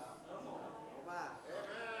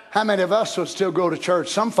 How many of us would still go to church?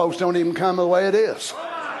 Some folks don't even come the way it is.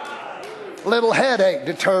 A little headache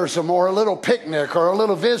deters them, or a little picnic, or a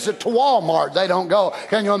little visit to Walmart. They don't go.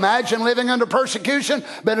 Can you imagine living under persecution?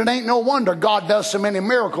 But it ain't no wonder God does so many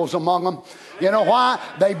miracles among them. You know why?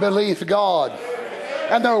 They believe God.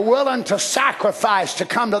 And they're willing to sacrifice to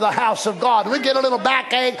come to the house of God. We get a little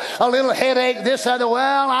backache, a little headache, this, other.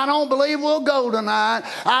 Well, I don't believe we'll go tonight.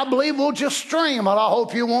 I believe we'll just stream. Well, I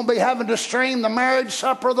hope you won't be having to stream the marriage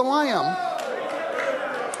supper of the Lamb.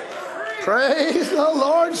 Praise the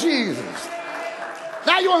Lord Jesus.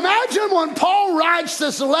 Now you imagine when Paul writes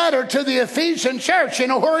this letter to the Ephesian church, you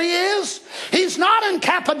know where he is? He's not in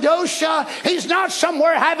Cappadocia. He's not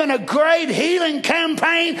somewhere having a great healing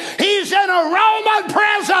campaign. He's in a Roman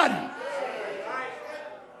prison.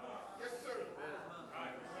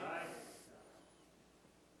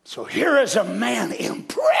 So here is a man in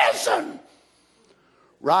prison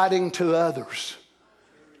writing to others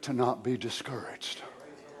to not be discouraged.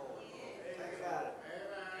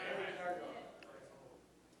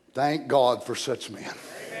 Thank God for such men.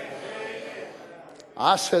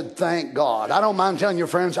 I said, thank God. I don't mind telling your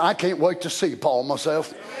friends, I can't wait to see Paul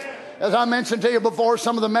myself. As I mentioned to you before,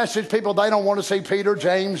 some of the message people, they don't want to see Peter,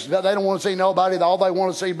 James. They don't want to see nobody. All they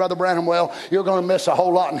want to see Brother Branham. Well, you're going to miss a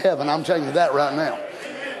whole lot in heaven. I'm telling you that right now.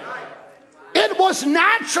 It was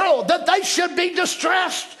natural that they should be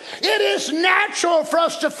distressed. It is natural for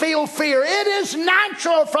us to feel fear. It is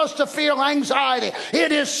natural for us to feel anxiety.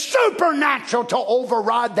 It is supernatural to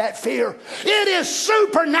override that fear. It is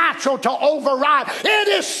supernatural to override. It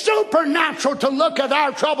is supernatural to look at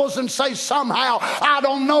our troubles and say, somehow, I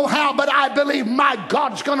don't know how, but I believe my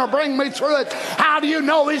God's going to bring me through it. How do you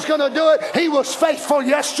know He's going to do it? He was faithful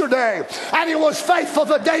yesterday, and He was faithful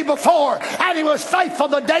the day before, and He was faithful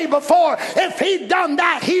the day before. If He'd done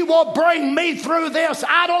that, He will bring me through this.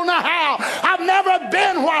 I don't know how. I've never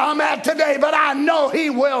been where I'm at today, but I know He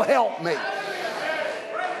will help me.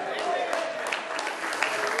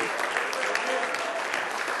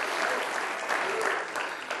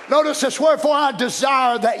 Notice this, wherefore I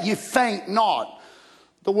desire that ye faint not.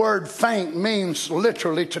 The word faint means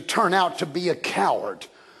literally to turn out to be a coward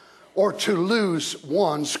or to lose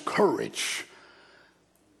one's courage.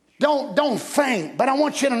 Don't faint. But I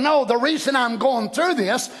want you to know the reason I'm going through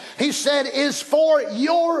this, he said, is for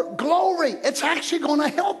your glory. It's actually going to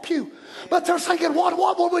help you. But they're thinking, what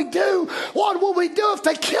will we do? What will we do if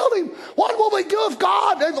they killed him? What will we do if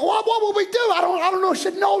God? What will we do? I don't know. He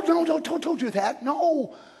said, no, don't do that.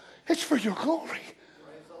 No, it's for your glory.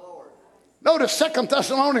 Notice 2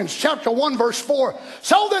 Thessalonians chapter 1 verse 4.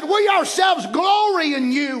 So that we ourselves glory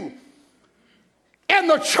in you and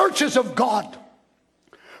the churches of God,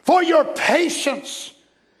 for your patience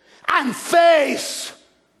and faith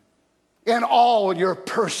in all your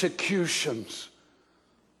persecutions.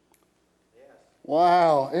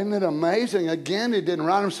 Wow, isn't it amazing? Again, he didn't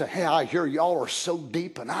write them and say, hey, I hear y'all are so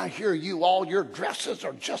deep, and I hear you, all your dresses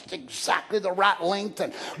are just exactly the right length,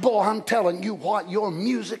 and boy, I'm telling you what, your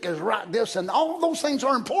music is right this, and all those things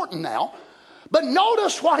are important now. But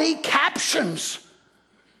notice what he captions.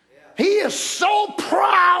 He is so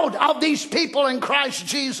proud of these people in Christ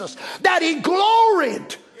Jesus that he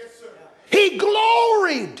gloried. He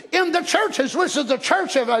gloried in the churches. This is the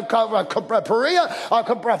church of Philippi,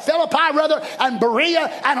 rather, and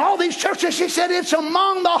Berea, and all these churches. He said, it's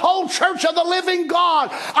among the whole church of the living God.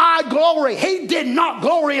 I glory. He did not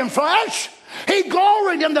glory in flesh. He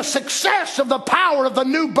gloried in the success of the power of the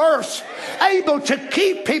new birth, able to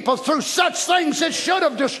keep people through such things that should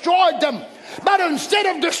have destroyed them. But instead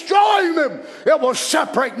of destroying them, it was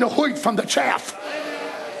separating the wheat from the chaff.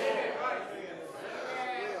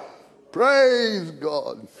 Praise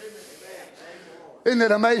God. Isn't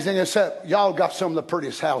it amazing? Except y'all got some of the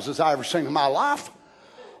prettiest houses I ever seen in my life.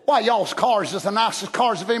 Why, y'all's cars is the nicest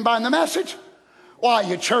cars of anybody in the message. Why,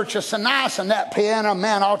 your church is so nice, and that piano,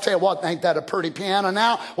 man, I'll tell you what, ain't that a pretty piano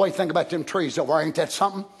now? What do you think about them trees over there? Ain't that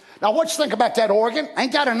something? Now, what you think about that organ?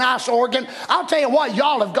 Ain't that a nice organ? I'll tell you what,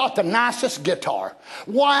 y'all have got the nicest guitar.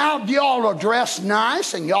 Wow, y'all are dressed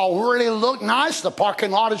nice and y'all really look nice. The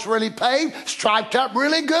parking lot is really paved, striped up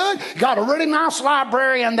really good. Got a really nice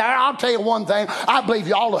library in there. I'll tell you one thing, I believe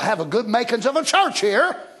y'all will have a good makings of a church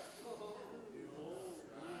here.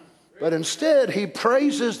 But instead, he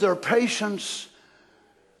praises their patience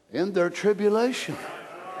in their tribulation.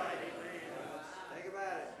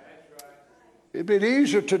 It'd be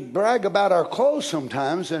easier to brag about our clothes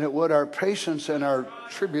sometimes than it would our patience and our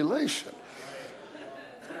tribulation.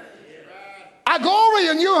 I glory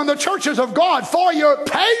in you in the churches of God for your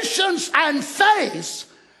patience and faith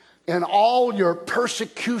in all your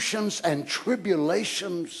persecutions and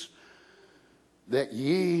tribulations that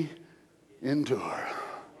ye endure.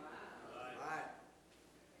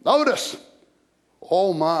 Notice,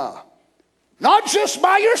 oh my. Not just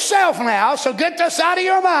by yourself now, so get this out of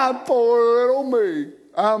your mind. Poor little me.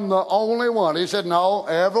 I'm the only one. He said, no,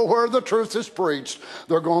 everywhere the truth is preached,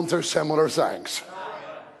 they're going through similar things.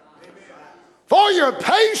 For your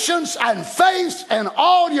patience and faith and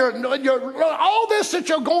all all this that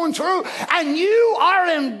you're going through, and you are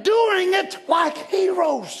enduring it like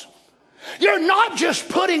heroes. You're not just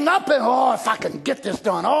putting up and, oh, if I can get this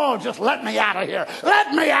done, oh, just let me out of here.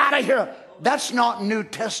 Let me out of here. That's not New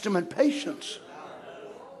Testament patience.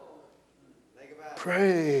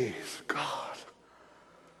 Praise God.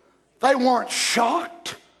 They weren't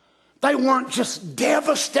shocked. They weren't just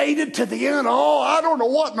devastated to the end. Oh, I don't know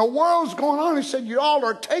what in the world's going on. He said, you all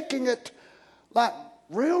are taking it like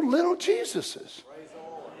real little Jesuses. Praise the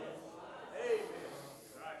Lord. Amen.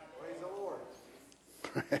 Praise the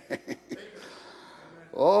Lord.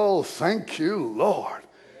 Oh, thank you, Lord.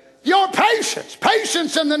 Your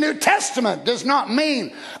patience in the New Testament does not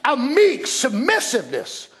mean a meek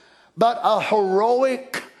submissiveness, but a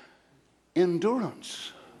heroic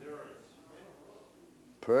endurance.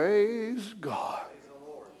 Praise God.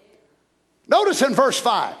 Notice in verse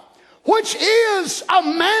 5, which is a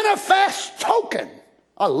manifest token.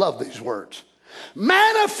 I love these words.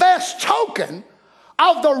 Manifest token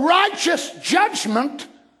of the righteous judgment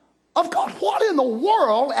of God. What in the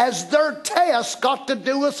world has their test got to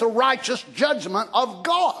do with the righteous judgment of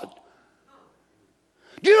God?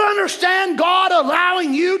 Do you understand God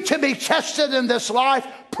allowing you to be tested in this life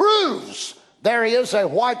proves there is a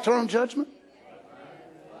white throne judgment?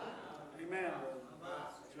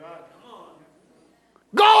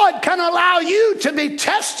 God can allow you to be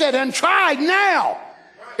tested and tried now.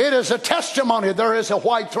 It is a testimony there is a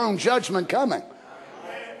white throne judgment coming.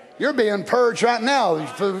 You're being purged right now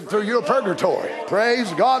through your purgatory.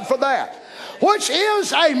 Praise God for that. Which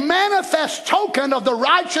is a manifest token of the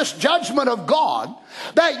righteous judgment of God,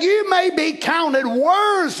 that you may be counted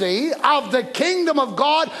worthy of the kingdom of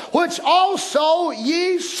God, which also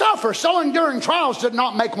ye suffer. So enduring trials did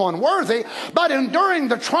not make one worthy, but enduring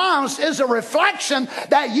the trials is a reflection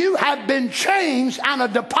that you have been changed, and a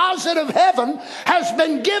deposit of heaven has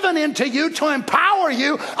been given into you to empower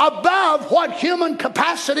you above what human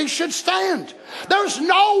capacity should stand. There's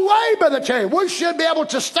no way, Brother Terry, we should be able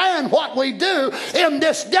to stand what we do in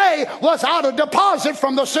this day without a deposit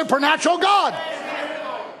from the supernatural God.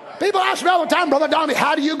 People ask me all the time, Brother Donnie,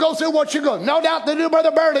 how do you go through what you go? No doubt they do,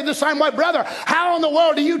 Brother Burley, the same way. Brother, how in the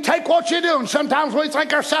world do you take what you do? And sometimes we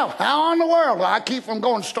think ourselves, how in the world? Well, I keep from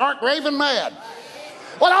going stark raving mad.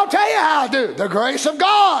 Well, I'll tell you how I do. The grace of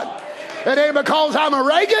God. It ain't because I'm a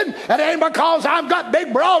Reagan. It ain't because I've got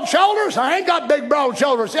big, broad shoulders. I ain't got big, broad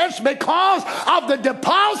shoulders. It's because of the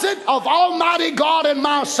deposit of Almighty God in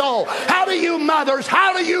my soul. How do you mothers,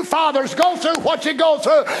 how do you fathers go through what you go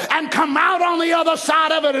through and come out on the other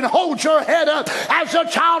side of it and hold your head up as a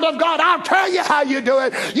child of God? I'll tell you how you do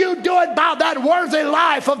it. You do it by that worthy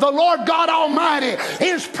life of the Lord God Almighty.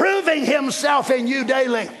 He's proving himself in you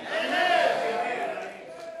daily.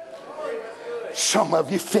 Some of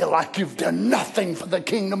you feel like you've done nothing for the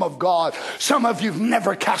kingdom of God. Some of you've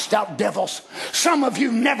never cast out devils. Some of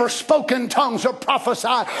you've never spoken tongues or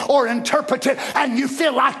prophesied or interpreted, and you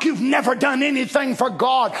feel like you've never done anything for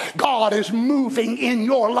God. God is moving in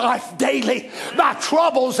your life daily by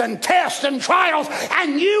troubles and tests and trials,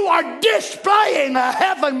 and you are displaying a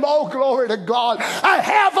heaven, oh glory to God, a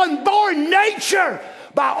heaven-born nature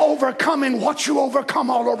by overcoming what you overcome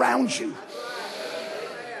all around you.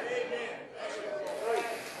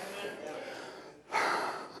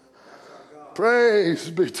 Praise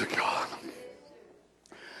be to God.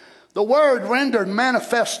 The word rendered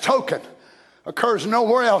manifest token occurs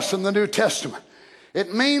nowhere else in the New Testament.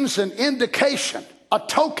 It means an indication, a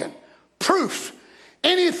token, proof,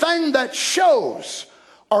 anything that shows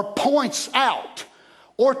or points out,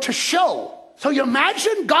 or to show So you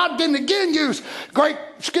imagine God didn't again use great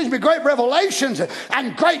revelations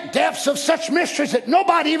and great depths of such mysteries that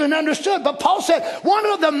nobody even understood. But Paul said one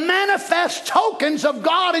of the manifest tokens of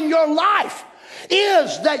God in your life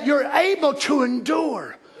is that you're able to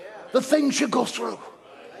endure the things you go through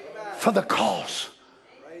for the cause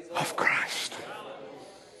of Christ.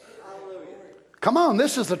 Come on,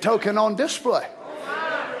 this is the token on display.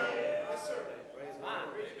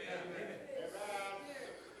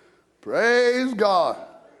 Praise God.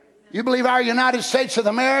 You believe our United States of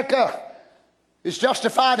America is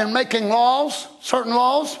justified in making laws, certain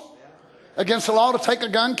laws, against the law to take a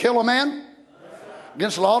gun, kill a man?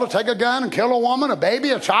 Against the law to take a gun and kill a woman, a baby,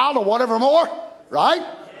 a child, or whatever more, right?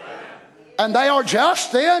 And they are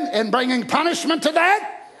just then in bringing punishment to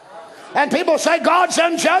that? And people say God's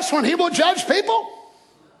unjust when he will judge people?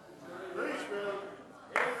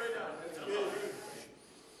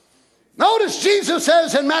 Notice Jesus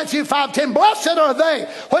says in Matthew 5:10, blessed are they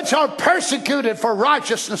which are persecuted for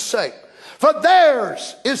righteousness' sake, for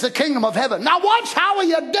theirs is the kingdom of heaven. Now watch how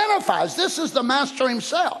he identifies. This is the master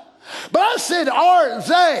himself. Blessed are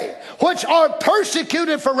they which are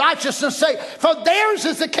persecuted for righteousness' sake, for theirs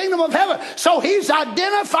is the kingdom of heaven. So he's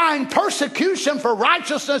identifying persecution for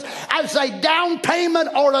righteousness as a down payment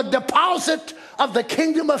or a deposit of the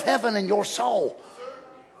kingdom of heaven in your soul.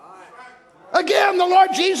 Again, the Lord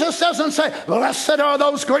Jesus doesn't say, blessed are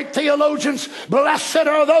those great theologians. Blessed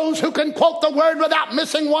are those who can quote the word without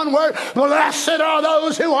missing one word. Blessed are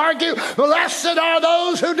those who argue. Blessed are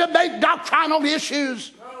those who debate doctrinal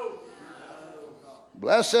issues.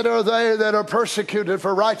 Blessed are they that are persecuted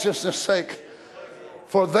for righteousness' sake,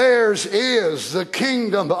 for theirs is the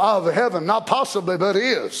kingdom of heaven. Not possibly, but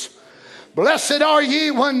is. Blessed are ye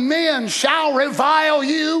when men shall revile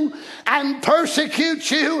you and persecute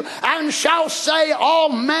you and shall say all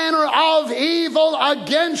manner of evil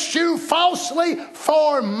against you falsely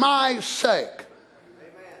for my sake. Amen.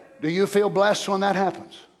 Do you feel blessed when that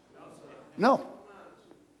happens? No.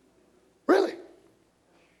 Really?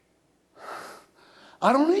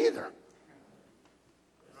 I don't either.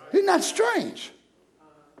 Isn't that strange?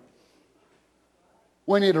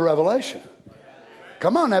 We need a revelation.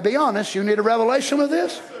 Come on now, be honest. You need a revelation of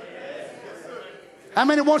this? How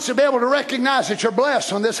many wants to be able to recognize that you're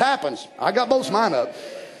blessed when this happens? I got both mine up.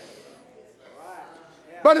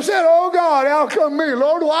 But it said, oh God, how come me?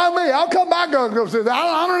 Lord, why me? How come my gun goes through that?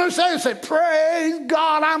 I don't understand. It said, praise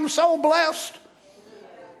God, I'm so blessed.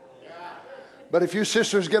 But if you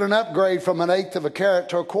sisters get an upgrade from 1/8 of a carat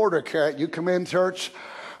to a 1/4 carat, you come in church,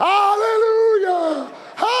 hallelujah,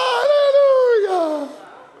 hallelujah.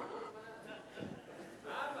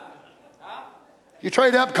 You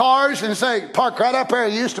trade up cars and say, park right up there.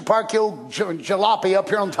 You used to park your jalopy up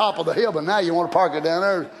here on top of the hill, but now you want to park it down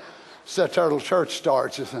there. Such a little church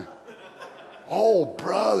starts. You think, oh,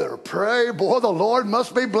 brother, pray. Boy, the Lord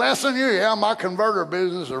must be blessing you. Yeah, my converter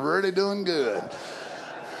business is really doing good.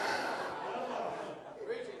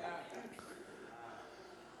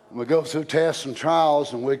 We go through tests and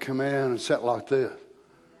trials, and we come in and sit like this.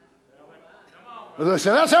 They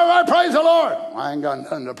say, let's everybody praise the Lord. I ain't got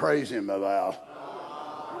nothing to praise him about.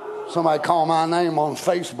 Somebody called my name on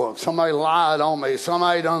Facebook. Somebody lied on me.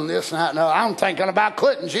 Somebody done this and that. No, I'm thinking about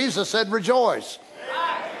quitting. Jesus said, rejoice.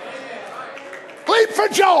 Leap for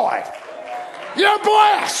joy. You're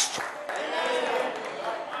blessed.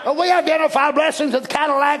 But we identify blessings with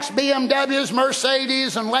Cadillacs, BMWs,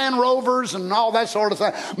 Mercedes, and Land Rovers, and all that sort of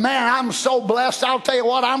thing. Man, I'm so blessed. I'll tell you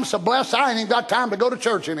what, I'm so blessed, I ain't even got time to go to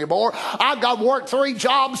church anymore. I've got work 3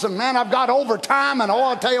 jobs, and man, I've got overtime, and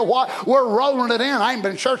I'll tell you what, we're rolling it in. I ain't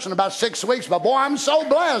been to church in about 6 weeks, but boy, I'm so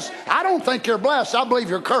blessed. I don't think you're blessed. I believe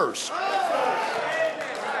you're cursed.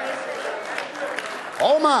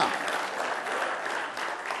 Oh, my.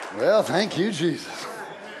 Well, thank you, Jesus.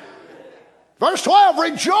 Verse 12,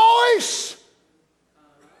 rejoice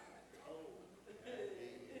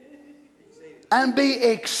and be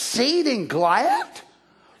exceeding glad,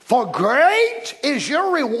 for great is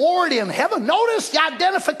your reward in heaven. Notice the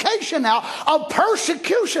identification now of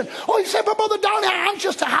persecution. Oh, you say, but Brother Donnie, I'm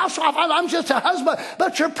just a housewife, I'm just a husband,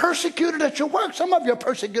 but you're persecuted at your work. Some of you are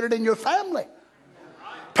persecuted in your family.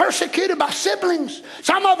 Persecuted by siblings.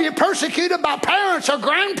 Some of you persecuted by parents or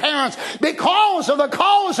grandparents because of the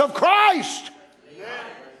cause of Christ.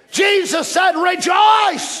 Jesus said,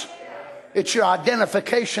 rejoice. It's your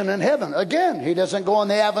identification in heaven. Again, he doesn't go on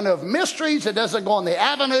the avenue of mysteries. It doesn't go on the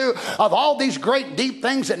avenue of all these great deep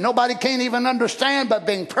things that nobody can't even understand, but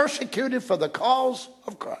being persecuted for the cause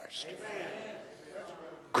of Christ.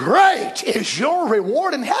 Great is your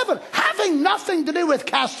reward in heaven, having nothing to do with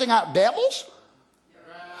casting out devils.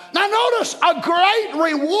 Now notice, a great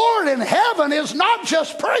reward in heaven is not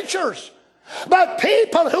just preachers, but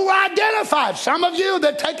people who are identified. Some of you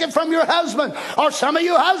that take it from your husband, or some of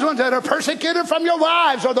you husbands that are persecuted from your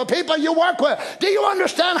wives, or the people you work with. Do you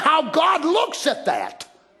understand how God looks at that?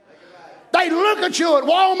 They look at you at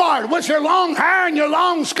Walmart with your long hair and your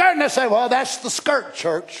long skirt, and they say, well, that's the skirt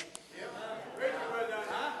church.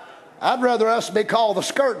 I'd rather us be called the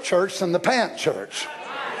skirt church than the pant church.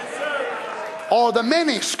 Or the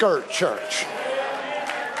mini skirt church.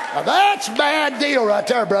 Now that's a bad deal right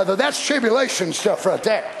there, brother. That's tribulation stuff right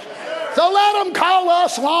there. So let them call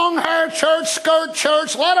us long-hair church, skirt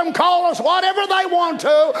church. Let them call us whatever they want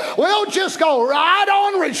to. We'll just go right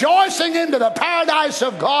on rejoicing into the paradise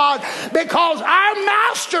of God, because our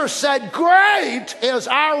Master said, great is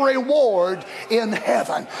our reward in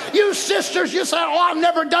heaven. You sisters, you say, oh, I've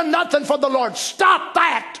never done nothing for the Lord. Stop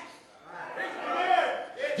that.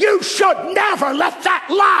 You should never let that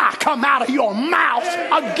lie come out of your mouth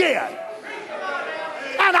again.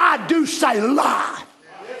 And I do say lie.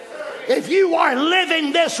 If you are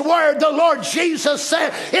living this word, the Lord Jesus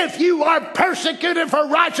said, if you are persecuted for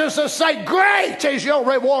righteousness' sake, great is your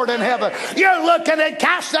reward in heaven. You're looking at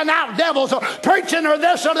casting out devils or preaching or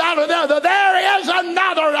this or that or the other. There is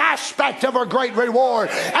another aspect of a great reward,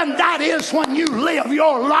 and that is when you live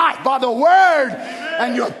your life by the word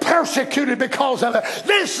and you're persecuted because of it.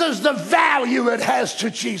 This is the value it has to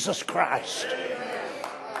Jesus Christ.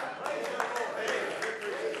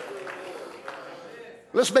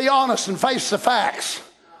 Let's be honest and face the facts.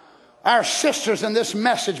 Our sisters in this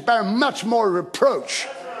message bear much more reproach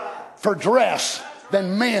for dress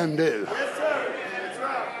than men do.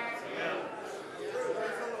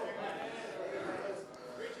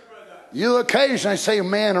 You occasionally see a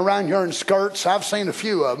man around here in skirts. I've seen a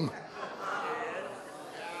few of them.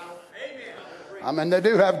 I mean, they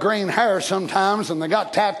do have green hair sometimes, and they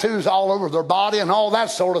got tattoos all over their body and all that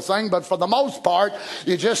sort of thing. But for the most part,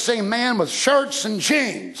 you just see men with shirts and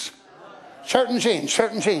jeans. Shirt and jeans,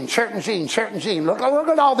 shirt and jeans, shirt and jeans, shirt and jeans. Look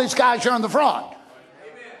at all these guys here in the front.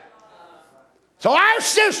 So our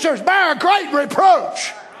sisters bear a great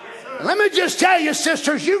reproach. Let me just tell you,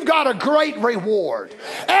 sisters, you've got a great reward.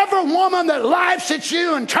 Every woman that laughs at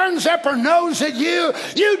you and turns up her nose at you,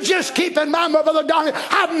 you just keep in mind, my brother Donnie,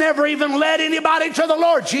 I've never even led anybody to the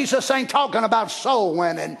Lord. Jesus ain't talking about soul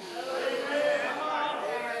winning.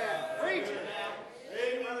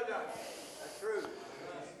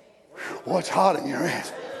 What's hot in your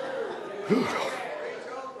head?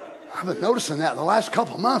 I've been noticing that in the last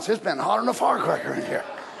couple of months. It's been hotter than a firecracker in here.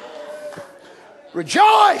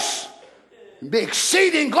 Rejoice and be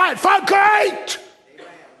exceeding glad, for great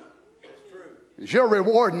is your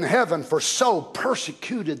reward in heaven, for so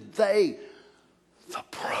persecuted they the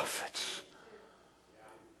prophets.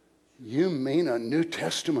 You mean a New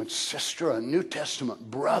Testament sister, a New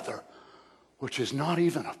Testament brother, which is not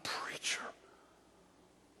even a preacher,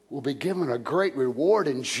 will be given a great reward,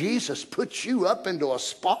 and Jesus puts you up into a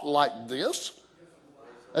spot like this?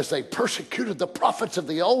 As they persecuted the prophets of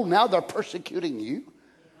the old, now they're persecuting you.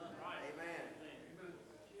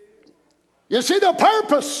 You see, the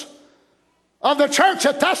purpose of the church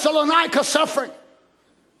at Thessalonica suffering,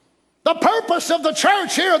 the purpose of the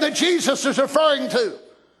church here that Jesus is referring to,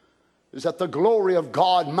 is that the glory of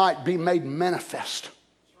God might be made manifest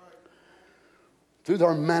through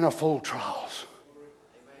their manifold trials.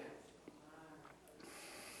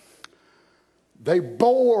 They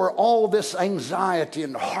bore all this anxiety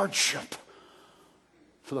and hardship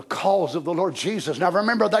for the cause of the Lord Jesus. Now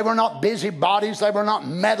remember, they were not busybodies. They were not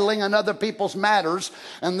meddling in other people's matters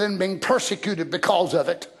and then being persecuted because of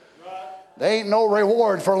it. There ain't no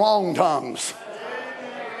reward for long tongues.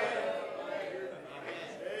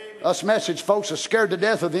 Us message folks are scared to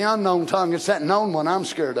death of the unknown tongue. It's that known one I'm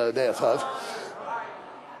scared to death of.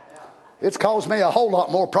 It's caused me a whole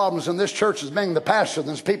lot more problems in this church as being the pastor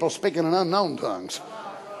than people speaking in unknown tongues.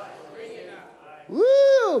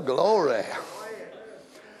 Woo, glory.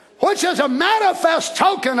 Which is a manifest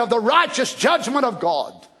token of the righteous judgment of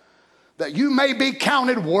God, that you may be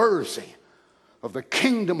counted worthy of the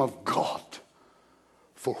kingdom of God,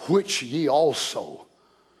 for which ye also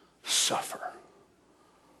suffer.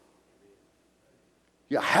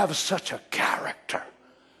 You have such a character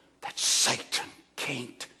that Satan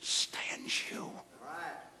can't stand you.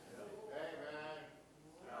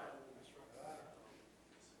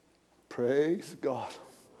 Praise God.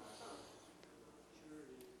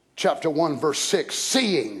 Chapter 1, verse 6.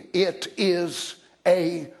 Seeing it is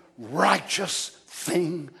a righteous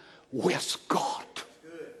thing with God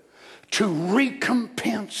to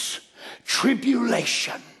recompense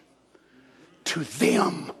tribulation to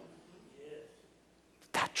them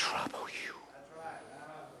that trouble.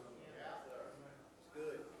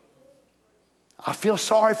 I feel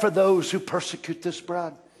sorry for those who persecute this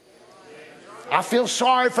bride. I feel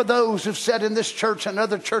sorry for those who've said in this church and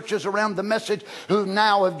other churches around the message who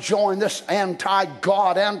now have joined this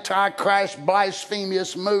anti-God, anti-Christ,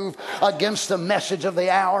 blasphemous move against the message of the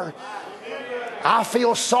hour. I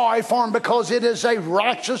feel sorry for them because it is a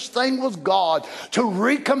righteous thing with God to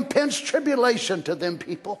recompense tribulation to them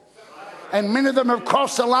people. And many of them have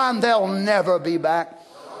crossed the line. They'll never be back.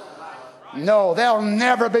 No, they'll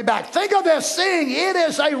never be back. Think of this thing. It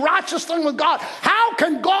is a righteous thing with God. How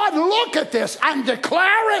can God look at this and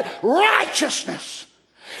declare it righteousness?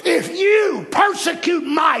 If you persecute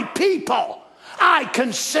my people, I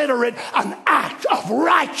consider it an act of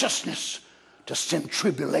righteousness to send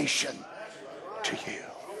tribulation to you.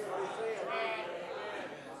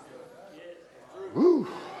 Woo.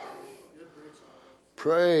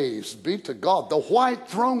 Praise be to God. The white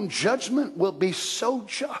throne judgment will be so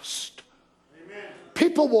just.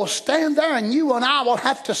 People will stand there, and you and I will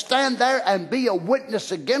have to stand there and be a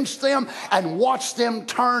witness against them and watch them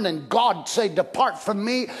turn, and God say, depart from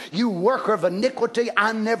me, you worker of iniquity,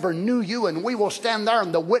 I never knew you. And we will stand there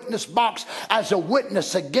in the witness box as a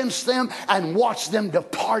witness against them and watch them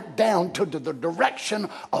depart down to the direction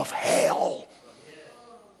of hell.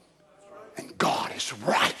 And God is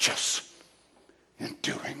righteous in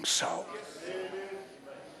doing so.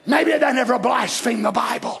 Maybe they never blasphemed the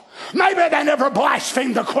Bible. Maybe they never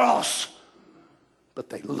blasphemed the cross. But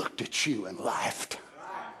they looked at you and laughed.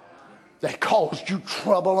 They caused you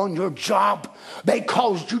trouble on your job. They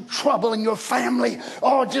caused you trouble in your family.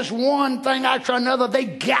 Or just one thing after another. They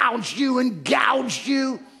gouged you and gouged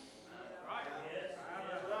you.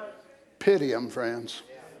 Pity them, friends.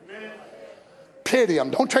 Pity them.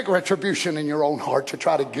 Don't take retribution in your own heart to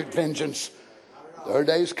try to get vengeance. Their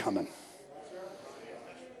day's coming.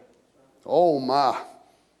 Oh my.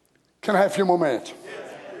 Can I have a few more minutes?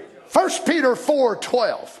 1 Peter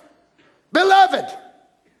 4:12. Beloved,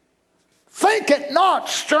 think it not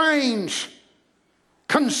strange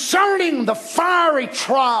concerning the fiery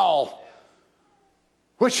trial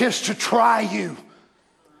which is to try you,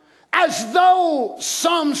 as though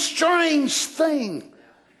some strange thing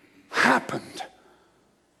happened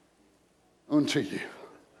unto you.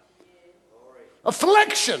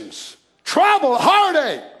 Afflictions, trouble,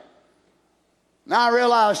 heartache. Now I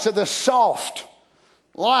realize to the soft,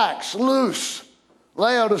 lax, loose,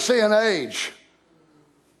 Laodicean age,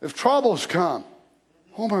 if troubles come,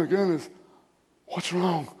 oh my goodness, what's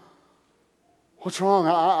wrong? What's wrong?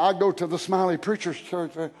 I go to the Smiley Preacher's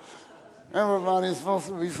Church. Everybody's supposed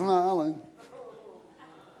to be smiling.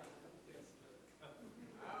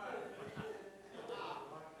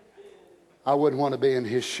 I wouldn't want to be in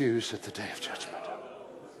his shoes at the day of judgment.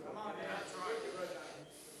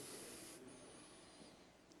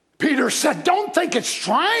 Peter said, don't think it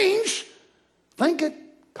strange. Think it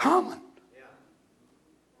common.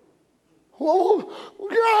 Well,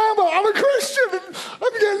 I'm a Christian and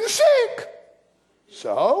I'm getting sick.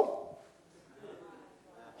 So,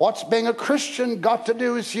 what's being a Christian got to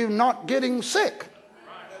do with you not getting sick?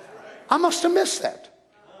 I must have missed that.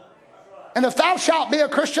 And if thou shalt be a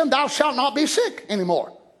Christian, thou shalt not be sick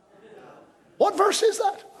anymore. What verse is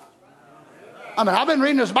that? I mean, I've been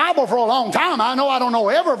reading this Bible for a long time. I know I don't know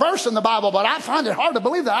every verse in the Bible, but I find it hard to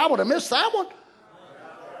believe that I would have missed that one.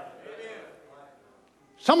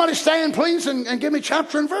 Somebody stand, please, and give me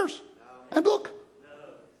chapter and verse and book.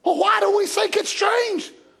 Well, why do we think it's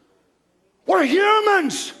strange? We're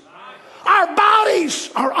humans. Our bodies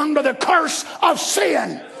are under the curse of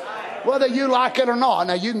sin, whether you like it or not.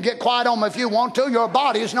 Now, you can get quiet on me if you want to. Your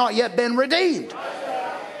body has not yet been redeemed.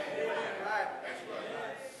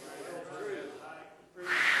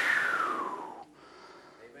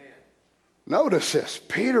 Notice this.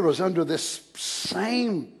 Peter was under this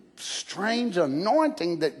same strange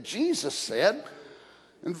anointing that Jesus said.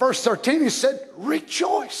 In verse 13 he said,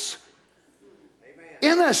 rejoice,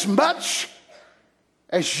 inasmuch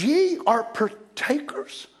as ye are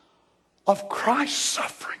partakers of Christ's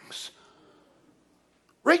sufferings.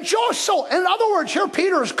 Rejoice. So, in other words, here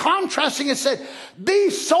Peter is contrasting and said, be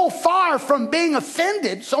so far from being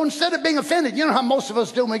offended. So instead of being offended, you know how most of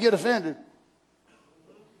us do when we get offended.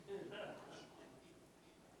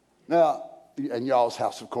 Now, in y'all's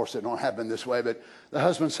house, of course, it don't happen this way, but the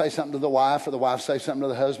husband say something to the wife or the wife say something to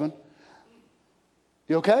the husband.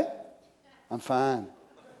 You okay? I'm fine.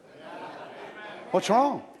 What's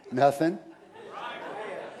wrong? Nothing.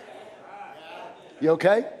 You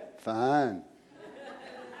okay? Fine.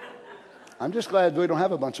 I'm just glad we don't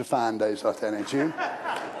have a bunch of fine days like that, ain't you?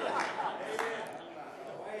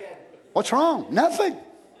 What's wrong? Nothing.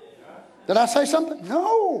 Did I say something?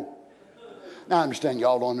 No. Now, I understand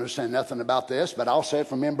y'all don't understand nothing about this, but I'll say it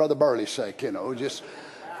for me and Brother Burley's sake, just...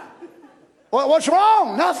 Well, what's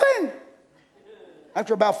wrong? Nothing.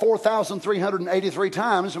 After about 4,383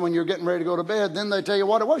 times, when you're getting ready to go to bed, then they tell you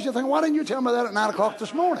what it was. You think, why didn't you tell me that at 9 o'clock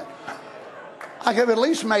this morning? I could have at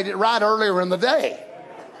least made it right earlier in the day.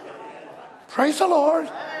 Praise the Lord.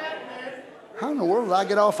 How in the world did I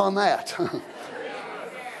get off on that?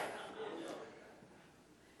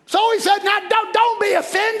 So he said, now don't be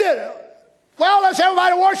offended. Well, let's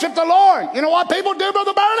everybody worship the Lord. You know what people do,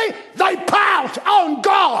 Brother Burley? They pout on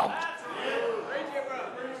God.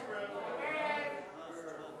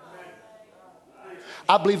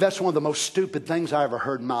 I believe that's one of the most stupid things I ever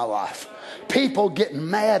heard in my life. People getting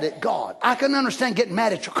mad at God. I can understand getting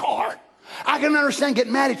mad at your car. I can understand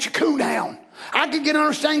getting mad at your coon hound. I can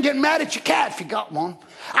understand getting mad at your cat if you got one.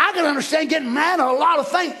 I can understand getting mad at a lot of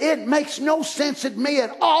things. It makes no sense at me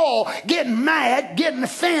at all getting mad, getting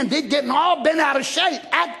offended, getting all bent out of shape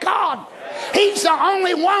at God. He's the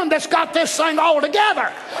only one that's got this thing all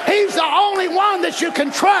together. He's the only one that you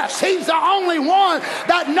can trust. He's the only one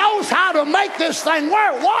that knows how to make this thing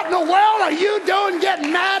work. What in the world are you doing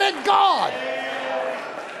getting mad at God?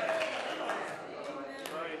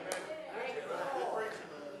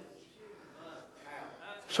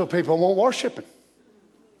 So people won't worship him.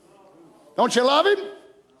 Don't you love him?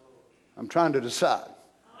 I'm trying to decide.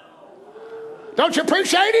 Don't you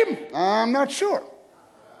appreciate him? I'm not sure.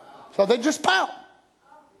 So they just pout.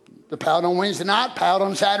 They pout on Wednesday night, pout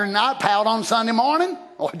on Saturday night, pout on Sunday morning.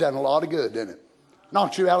 Oh, it done a lot of good, didn't it?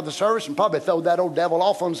 Knocked you out of the service and probably throw that old devil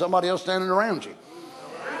off on somebody else standing around you.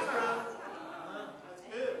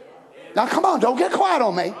 Now come on, don't get quiet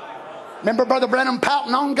on me. Remember Brother Branham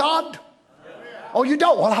pouting on God? Oh, you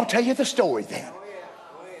don't? Well, I'll tell you the story then.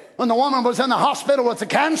 When the woman was in the hospital with the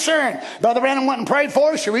cancer, and Brother Branham went and prayed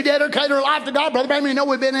for her, she rededicated her life to God. Brother Branham, you know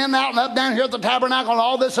we've been in and out and up down here at the tabernacle and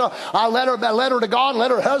all this. I led her to God,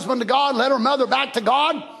 led her husband to God, led her mother back to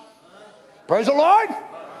God. Praise the Lord.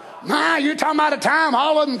 Nah, you're talking about a time,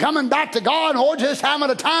 all of them coming back to God, or just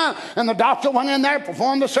having a time. And the doctor went in there,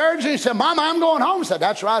 performed the surgery. He said, Mama, I'm going home. I said,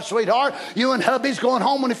 that's right, sweetheart. You and hubby's going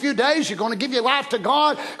home in a few days. You're going to give your life to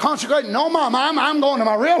God, consecrate. No, Mama, I'm going to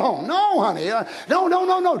my real home. No, honey.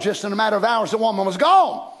 No. Just in a matter of hours, the woman was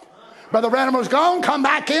gone. Brother Branham was gone, come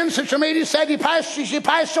back in. Sister Meady said she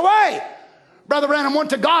passed away. Brother Branham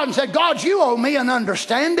went to God and said, God, you owe me an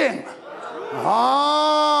understanding.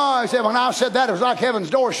 Oh, he said, when I said that, it was like heaven's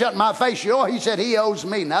door shut in my face. He said, he owes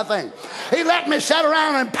me nothing. He let me sit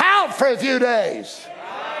around and pout for a few days.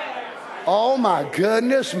 Oh, my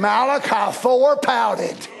goodness, Malachi 4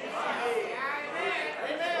 pouted.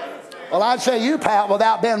 Well, I'd say you pout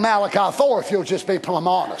without being Malachi 4 if you'll just be plumb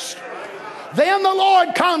honest. Then the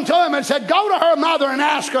Lord come to him and said, go to her mother and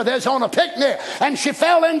ask her this on a picnic. And she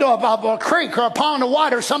fell into a creek or a pond of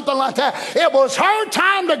water or something like that. It was her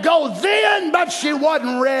time to go then, but she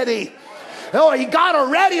wasn't ready. Oh, he got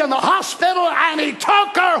her ready in the hospital and he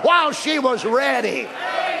took her while she was ready.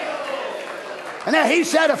 And then he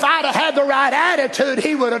said if I'd have had the right attitude,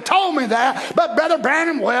 he would have told me that. But Brother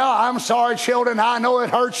Branham, well, I'm sorry, children, I know it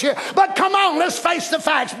hurts you. But come on, let's face the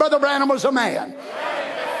facts. Brother Branham was a man.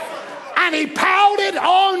 And he pouted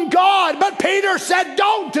on God. But Peter said,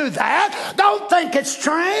 don't do that. Don't think it's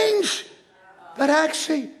strange. But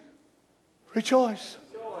actually, rejoice.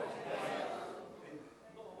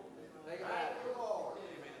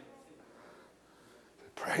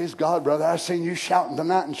 Praise God, brother. I seen you shouting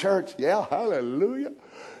tonight in church. Yeah, hallelujah.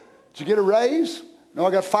 Did you get a raise? No,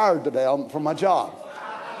 I got fired today from my job.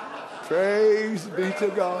 Praise be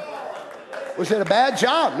to God. Was it a bad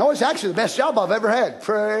job? No, it's actually the best job I've ever had.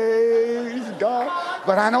 Praise God.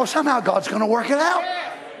 But I know somehow God's going to work it out.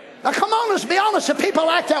 Now, come on, let's be honest. If people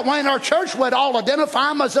act that way in our church, we'd all identify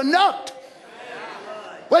them as a nut.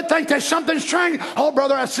 We'd think there's something strange. Oh,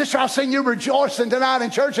 brother and sister, I've seen you rejoicing tonight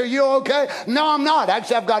in church. Are you okay? No, I'm not.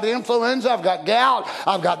 Actually, I've got influenza. I've got gout.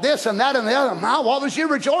 I've got this and that and the other. Now, what was you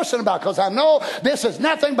rejoicing about? Because I know this is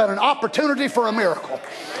nothing but an opportunity for a miracle.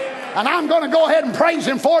 And I'm going to go ahead and praise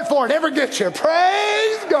him for it ever gets you.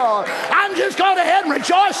 Praise God. I'm just going ahead and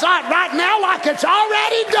rejoice right now like it's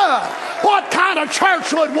already done. What kind of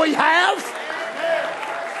church would we have?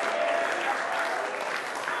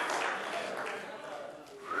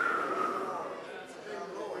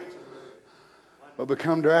 But we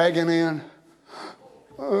come dragging in.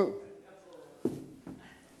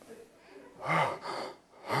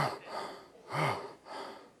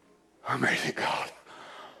 I made it, God.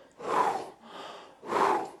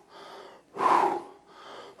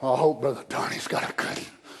 I hope Brother Donnie's got a good.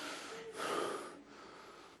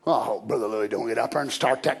 I hope. Oh, Brother Louis, don't get up there and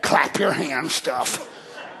start that clap your hands stuff.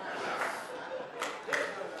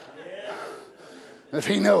 If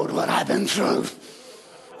he knowed what I've been through,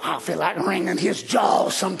 I feel like wringing his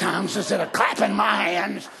jaws sometimes instead of clapping my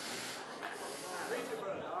hands.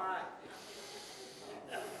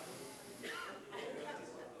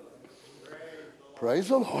 Praise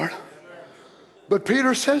the Lord. But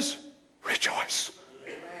Peter says, rejoice.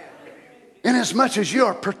 Inasmuch as you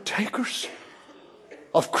are partakers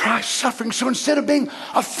of Christ's suffering. So instead of being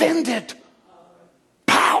offended,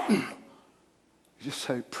 pouting, you just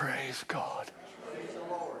say, praise God.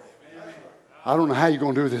 I don't know how you're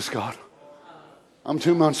going to do this, God. I'm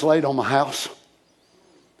 2 months late on my house.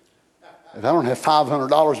 If I don't have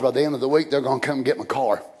 $500 by the end of the week, they're going to come and get my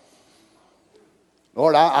car.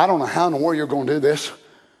 Lord, I don't know how in the world you're going to do this,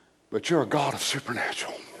 but you're a God of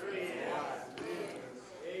supernatural.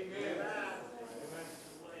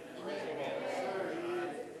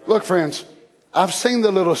 Look, friends, I've seen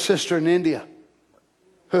the little sister in India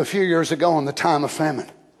who a few years ago in the time of famine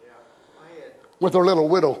with her little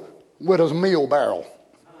widow's meal barrel.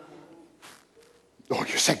 Lord,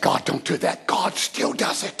 you say, God, don't do that. God still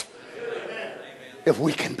does it if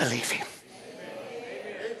we can believe him.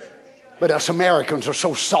 But us Americans are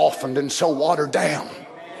so softened and so watered down.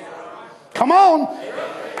 Come on.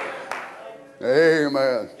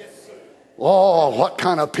 Amen. Oh, what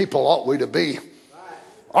kind of people ought we to be?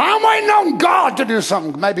 I'm waiting on God to do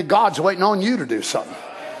something. Maybe God's waiting on you to do something.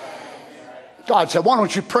 God said, why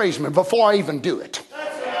don't you praise me before I even do it?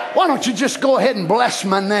 Why don't you just go ahead and bless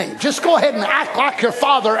my name? Just go ahead and act like your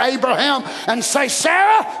father Abraham and say,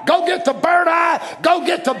 Sarah, go get the bird eye, go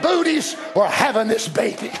get the booties. We're having this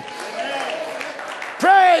baby.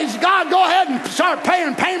 Praise God. Go ahead and start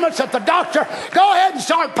paying payments at the doctor. Go ahead and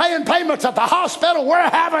start paying payments at the hospital. We're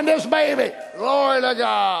having this baby. Glory to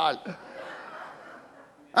God.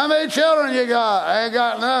 How many children you got? I ain't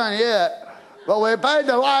got none yet. But we paid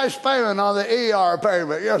the last payment on the ER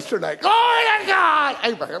payment yesterday. Glory to God.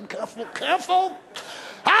 Abraham, careful, careful.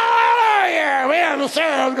 Hallelujah. We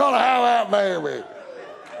understand I was going to have that baby.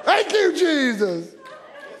 Thank you, Jesus.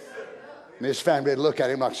 And his family would look at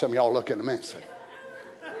him like some of y'all look at him and say,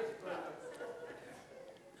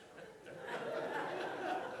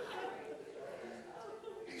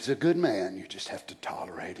 he's a good man. You just have to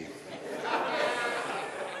tolerate him.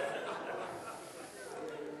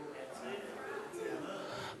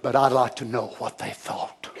 But I'd like to know what they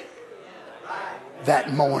thought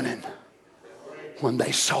that morning when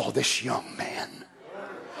they saw this young man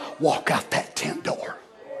walk out that tent door,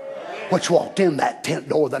 which walked in that tent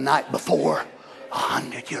door the night before,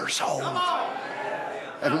 100 years old,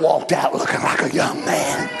 and walked out looking like a young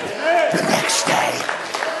man the next day.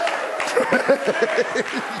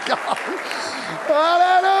 God.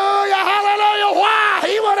 Hallelujah, hallelujah. Why?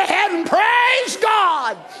 He went ahead and praised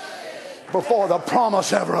God before the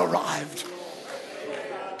promise ever arrived.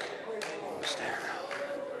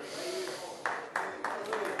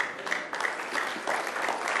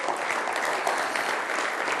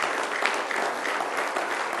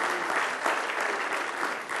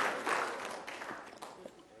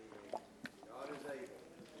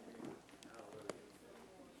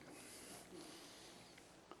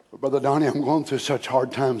 Brother Donnie, I'm going through such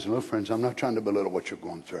hard times. And look, friends, I'm not trying to belittle what you're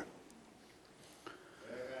going through.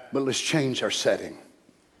 But let's change our setting.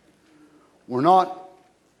 We're not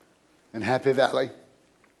in Happy Valley,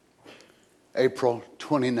 April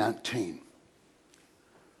 2019.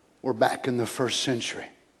 We're back in the first century,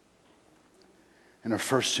 in a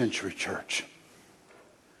first century church.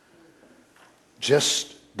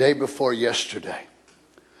 Just day before yesterday,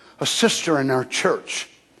 a sister in our church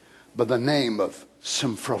by the name of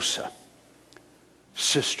Simfrosa,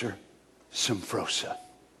 Sister Simfrosa.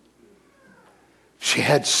 She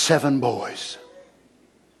had 7 boys.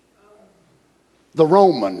 The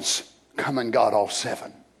Romans come and got all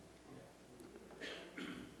 7.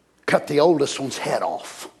 Cut the oldest one's head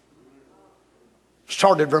off.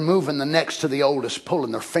 Started removing the necks to the oldest,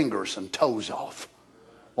 pulling their fingers and toes off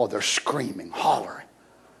while they're screaming, hollering.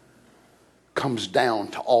 Comes down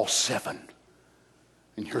to all 7.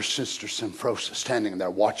 And your sister Simfrosa standing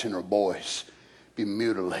there watching her boys be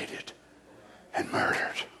mutilated and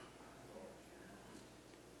murdered.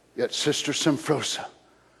 Yet Sister Simfrosa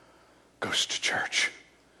goes to church,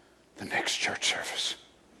 the next church service.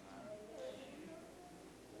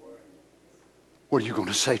 What are you going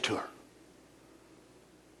to say to her?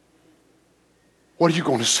 What are you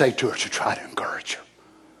going to say to her to try to encourage her?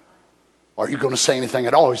 Are you going to say anything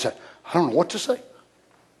at all? He said, I don't know what to say.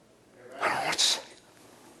 I don't know what to say.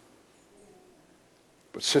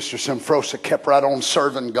 But Sister Simfrosa kept right on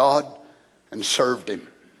serving God and served him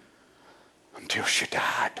until she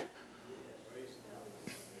died.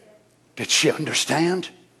 Did she understand?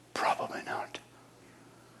 Probably not.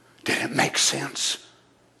 Did it make sense?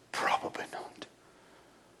 Probably not.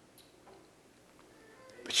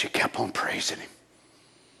 But she kept on praising him.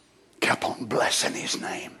 Kept on blessing his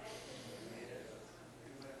name.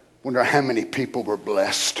 Wonder how many people were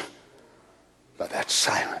blessed by that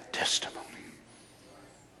silent testimony.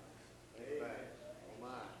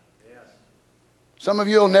 Some of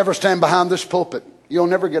you will never stand behind this pulpit. You'll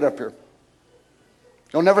never get up here.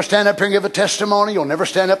 You'll never stand up here and give a testimony. You'll never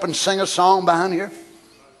stand up and sing a song behind here.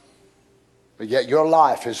 But yet your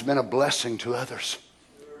life has been a blessing to others.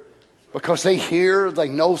 Because they hear, they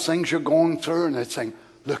know things you're going through, and they're saying,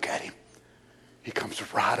 look at him. He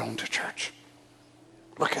comes right on to church.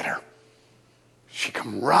 Look at her. She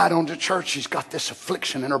come right on to church. She's got this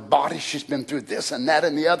affliction in her body. She's been through this and that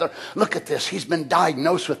and the other. Look at this. He's been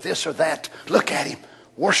diagnosed with this or that. Look at him.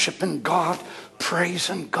 Worshiping God.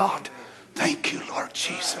 Praising God. Thank you, Lord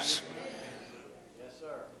Jesus. Yes, sir.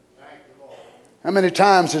 Thank you, Lord. How many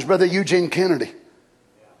times has Brother Eugene Kennedy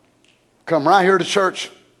come right here to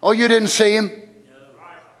church? Oh, you didn't see him?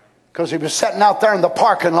 Because he was sitting out there in the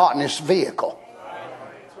parking lot in his vehicle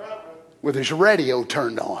with his radio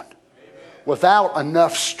turned on, without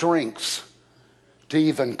enough strength to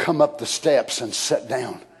even come up the steps and sit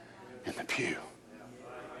down in the pew.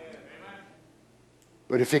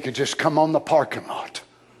 But if he could just come on the parking lot,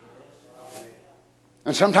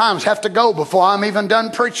 and sometimes have to go before I'm even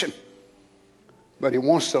done preaching, but he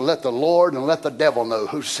wants to let the Lord and let the devil know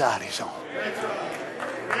whose side he's on.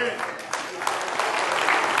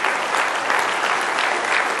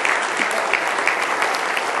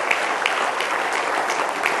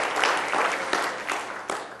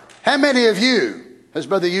 How many of you has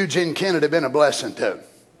Brother Eugene Kennedy been a blessing to?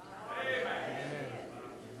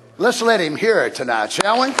 Let's let him hear it tonight,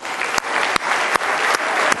 shall we?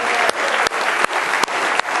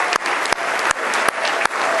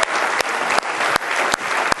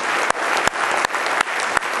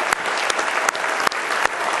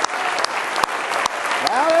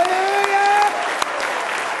 Hallelujah!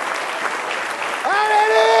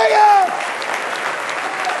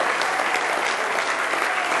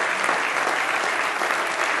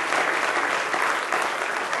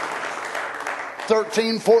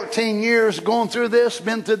 13, 14 years going through this,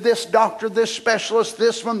 been to this doctor, this specialist,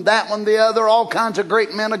 this one, that one, the other, all kinds of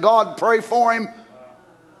great men of God pray for him.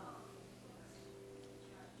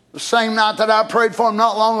 The same night that I prayed for him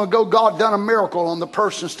not long ago, God done a miracle on the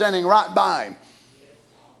person standing right by him.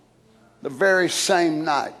 The very same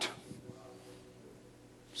night.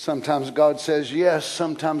 Sometimes God says yes,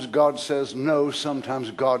 sometimes God says no,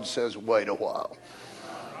 sometimes God says wait a while.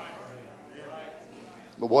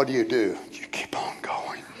 But what do? You keep on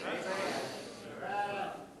going.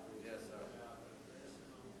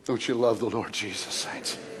 Don't you love the Lord Jesus,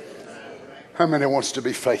 saints? How many wants to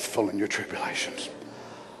be faithful in your tribulations?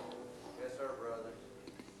 Yes, sir, brother.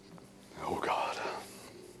 Oh, God.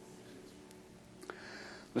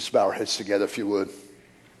 Let's bow our heads together, if you would.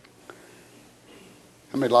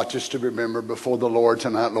 I would like just to remember before the Lord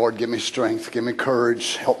tonight, Lord, give me strength, give me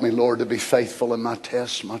courage. Help me, Lord, to be faithful in my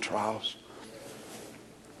tests, my trials.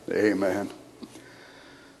 Amen.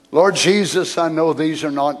 Lord Jesus, I know these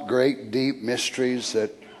are not great, deep mysteries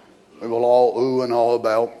that we will all ooh and all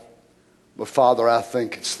about. But Father, I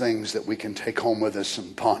think it's things that we can take home with us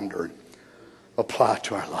and ponder and apply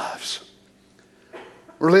to our lives.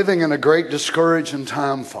 We're living in a great discouraging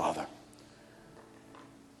time, Father.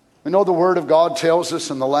 We know the Word of God tells us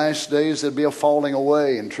in the last days there'll be a falling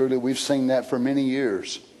away, and truly we've seen that for many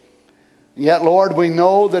years. And yet, Lord, we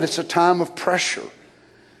know that it's a time of pressure.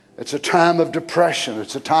 It's a time of depression.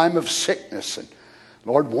 It's a time of sickness. And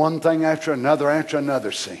Lord, one thing after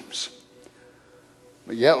another seems.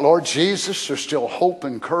 But yet, Lord Jesus, there's still hope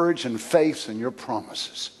and courage and faith in your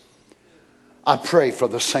promises. I pray for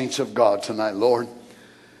the saints of God tonight, Lord.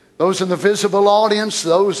 Those in the visible audience,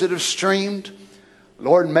 those that have streamed,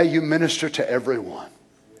 Lord, may you minister to everyone.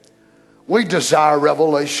 We desire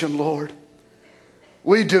revelation, Lord.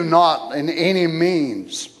 We do not in any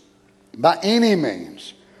means, by any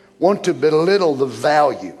means, want to belittle the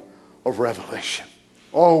value of revelation.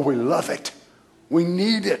 Oh, we love it. We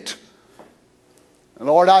need it. And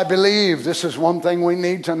Lord, I believe this is one thing we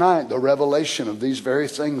need tonight, the revelation of these very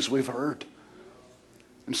things we've heard.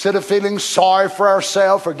 Instead of feeling sorry for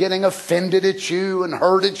ourselves or getting offended at you and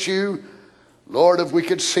hurt at you, Lord, if we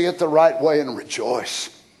could see it the right way and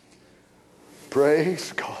rejoice.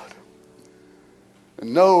 Praise God.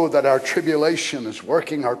 And know that our tribulation is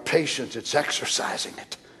working our patience. It's exercising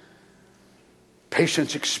it.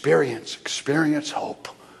 Patience, experience hope.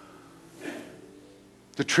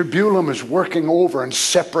 The tribulum is working over and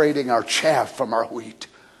separating our chaff from our wheat.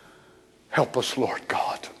 Help us, Lord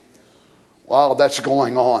God, while that's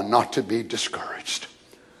going on, not to be discouraged,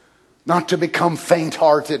 not to become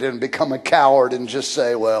faint-hearted and become a coward and just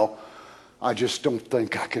say, well, I just don't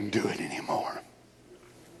think I can do it anymore.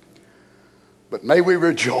 But may we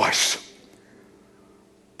rejoice.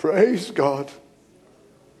 Praise God.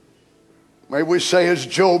 May we say as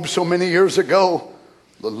Job so many years ago,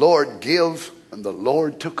 the Lord give and the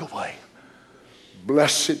Lord took away.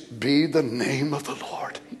 Blessed be the name of the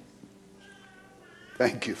Lord.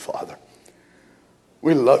 Thank you, Father.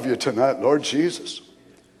 We love you tonight, Lord Jesus.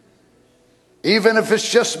 Even if it's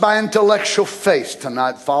just by intellectual faith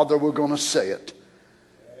tonight, Father, we're going to say it.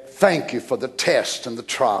 Thank you for the tests and the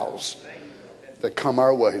trials that come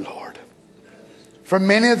our way, Lord. For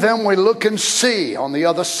many of them, we look and see on the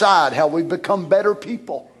other side how we become better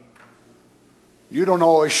people. You don't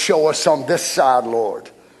always show us on this side, Lord,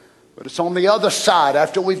 but it's on the other side.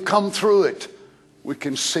 After we've come through it, we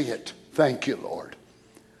can see it. Thank you, Lord.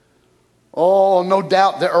 Oh, no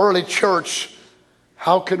doubt the early church,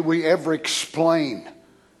 how could we ever explain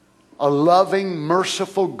a loving,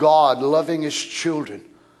 merciful God loving his children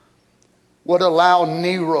would allow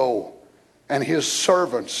Nero and his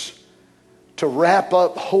servants to wrap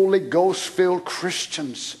up Holy Ghost-filled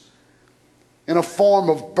Christians in a form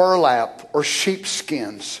of burlap or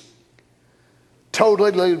sheepskins,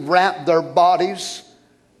 totally wrap their bodies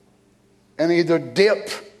and either dip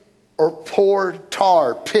or pour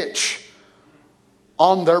tar, pitch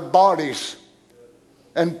on their bodies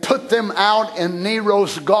and put them out in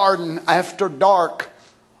Nero's garden after dark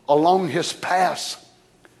along his paths.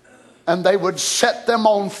 And they would set them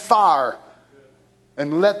on fire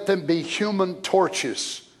and let them be human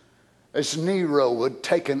torches as Nero would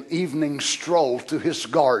take an evening stroll through his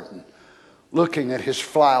garden, looking at his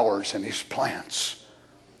flowers and his plants.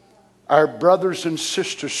 Our brothers and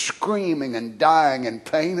sisters screaming and dying in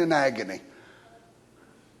pain and agony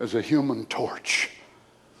as a human torch.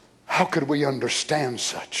 How could we understand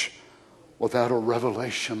such without a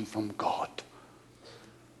revelation from God?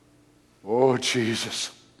 Oh,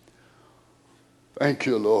 Jesus. Thank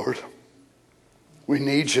you, Lord. We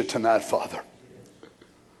need you tonight, Father.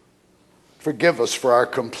 Forgive us for our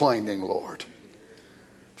complaining, Lord.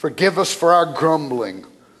 Forgive us for our grumbling.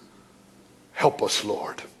 Help us,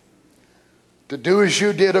 Lord, to do as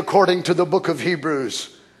you did according to the book of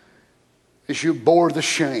Hebrews, as you bore the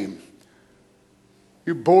shame.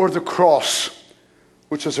 You bore the cross,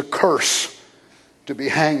 which is a curse, to be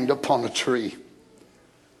hanged upon a tree.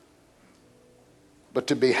 But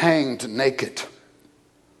to be hanged naked,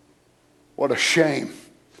 what a shame.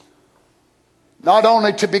 Not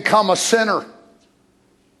only to become a sinner,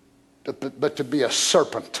 but to be a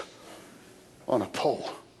serpent on a pole.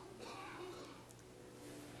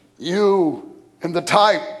 You, in the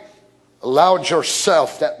type, allowed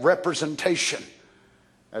yourself that representation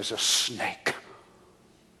as a snake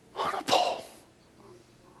on a pole.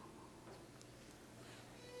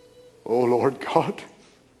 Oh, Lord God,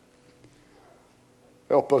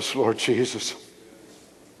 help us, Lord Jesus.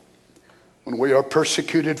 When we are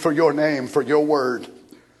persecuted for your name, for your word,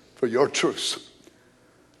 for your truth,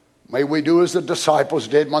 may we do as the disciples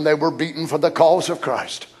did when they were beaten for the cause of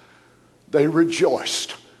Christ. They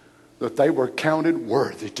rejoiced that they were counted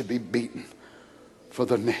worthy to be beaten for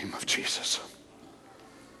the name of Jesus.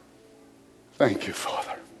 Thank you,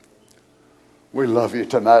 Father. We love you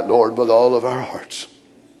tonight, Lord, with all of our hearts.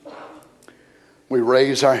 We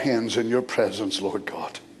raise our hands in your presence, Lord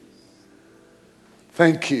God.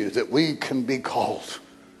 Thank you that we can be called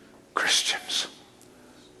Christians.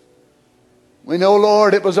 We know,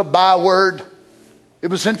 Lord, it was a byword. It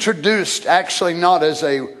was introduced actually not as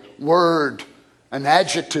a word, an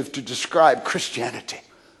adjective to describe Christianity.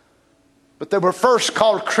 But they were first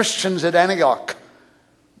called Christians at Antioch.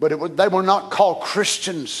 But they were not called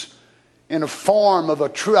Christians in a form of a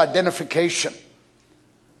true identification.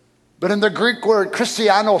 But in the Greek word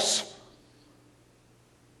Christianos,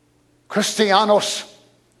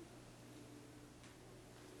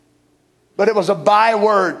 but it was a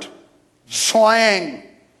byword, slang.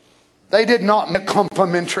 They did not make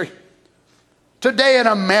complimentary. Today in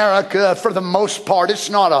America, for the most part, it's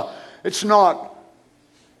not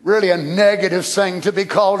really a negative thing to be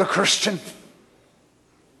called a Christian.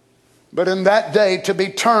 But in that day, to be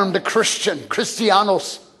termed a Christian,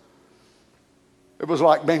 Christianos, it was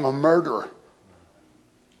like being a murderer,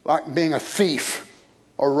 like being a thief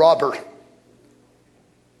or robber.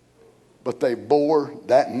 But they bore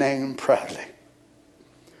that name proudly.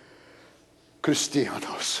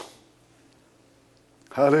 Christianos.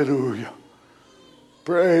 Hallelujah.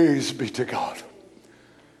 Praise be to God.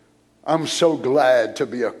 I'm so glad to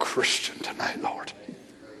be a Christian tonight, Lord.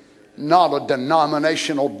 Not a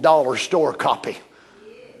denominational dollar store copy,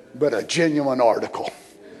 but a genuine article.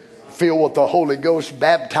 Filled with the Holy Ghost,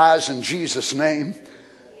 baptized in Jesus' name,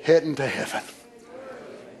 heading to heaven.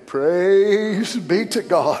 Praise be to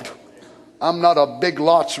God. I'm not a Big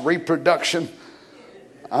Lots reproduction.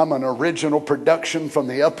 I'm an original production from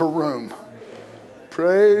the upper room.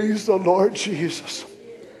 Praise the Lord Jesus.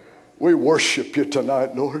 We worship you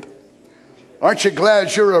tonight, Lord. Aren't you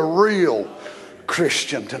glad you're a real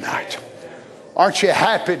Christian tonight? Aren't you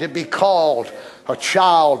happy to be called a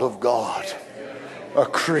child of God, a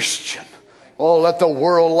Christian? Oh, let the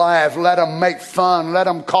world laugh. Let them make fun. Let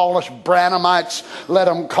them call us Branhamites. Let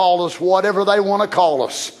them call us whatever they want to call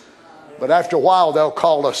us. But after a while, they'll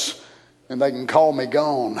call us, and they can call me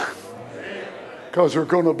gone, because we're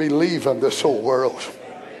going to be leaving this whole world.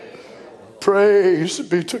 Praise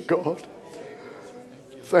be to God.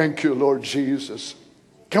 Thank you, Lord Jesus.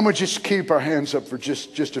 Can we just keep our hands up for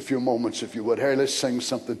just a few moments, if you would? Hey, let's sing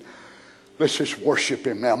something. Let's just worship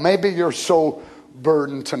him now. Maybe you're so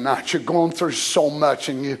burdened tonight. You're going through so much,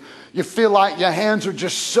 and you feel like your hands are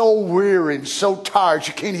just so weary and so tired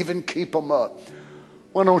you can't even keep them up.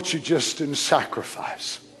 Why don't you just in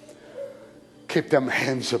sacrifice keep them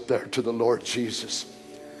hands up there to the Lord Jesus?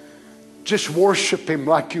 Just worship him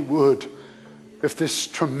like you would if this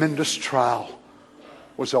tremendous trial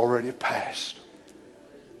was already past.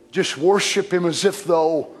 Just worship him as if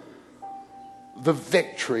though the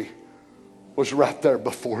victory was right there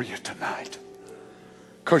before you tonight.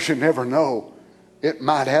 Because you never know. It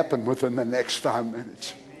might happen within the next 5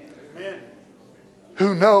 minutes. Amen.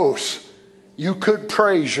 Who knows? You could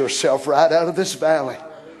praise yourself right out of this valley,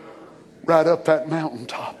 right up that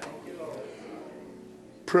mountaintop.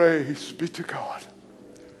 Praise be to God.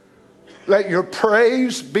 Let your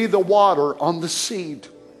praise be the water on the seed.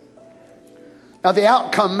 Now, the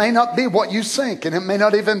outcome may not be what you think, and it may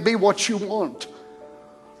not even be what you want.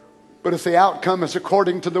 But if the outcome is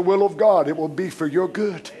according to the will of God, it will be for your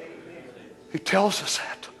good. He tells us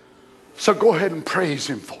that. So go ahead and praise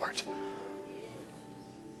him for it.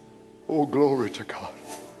 Oh, glory to God.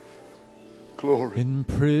 Glory. In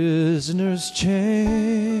prisoner's chain,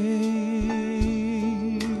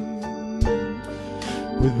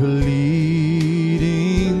 with bleeding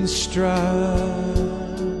stripes,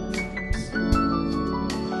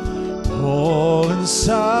 Paul and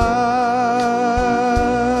Silas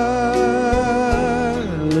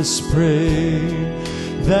prayed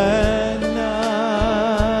that night,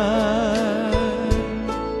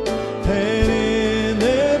 and in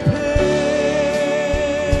their pain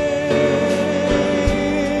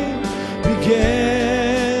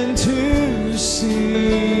began to sing.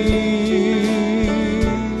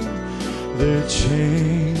 Their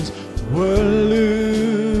chains were loosed,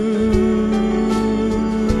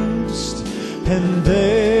 and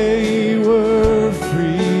they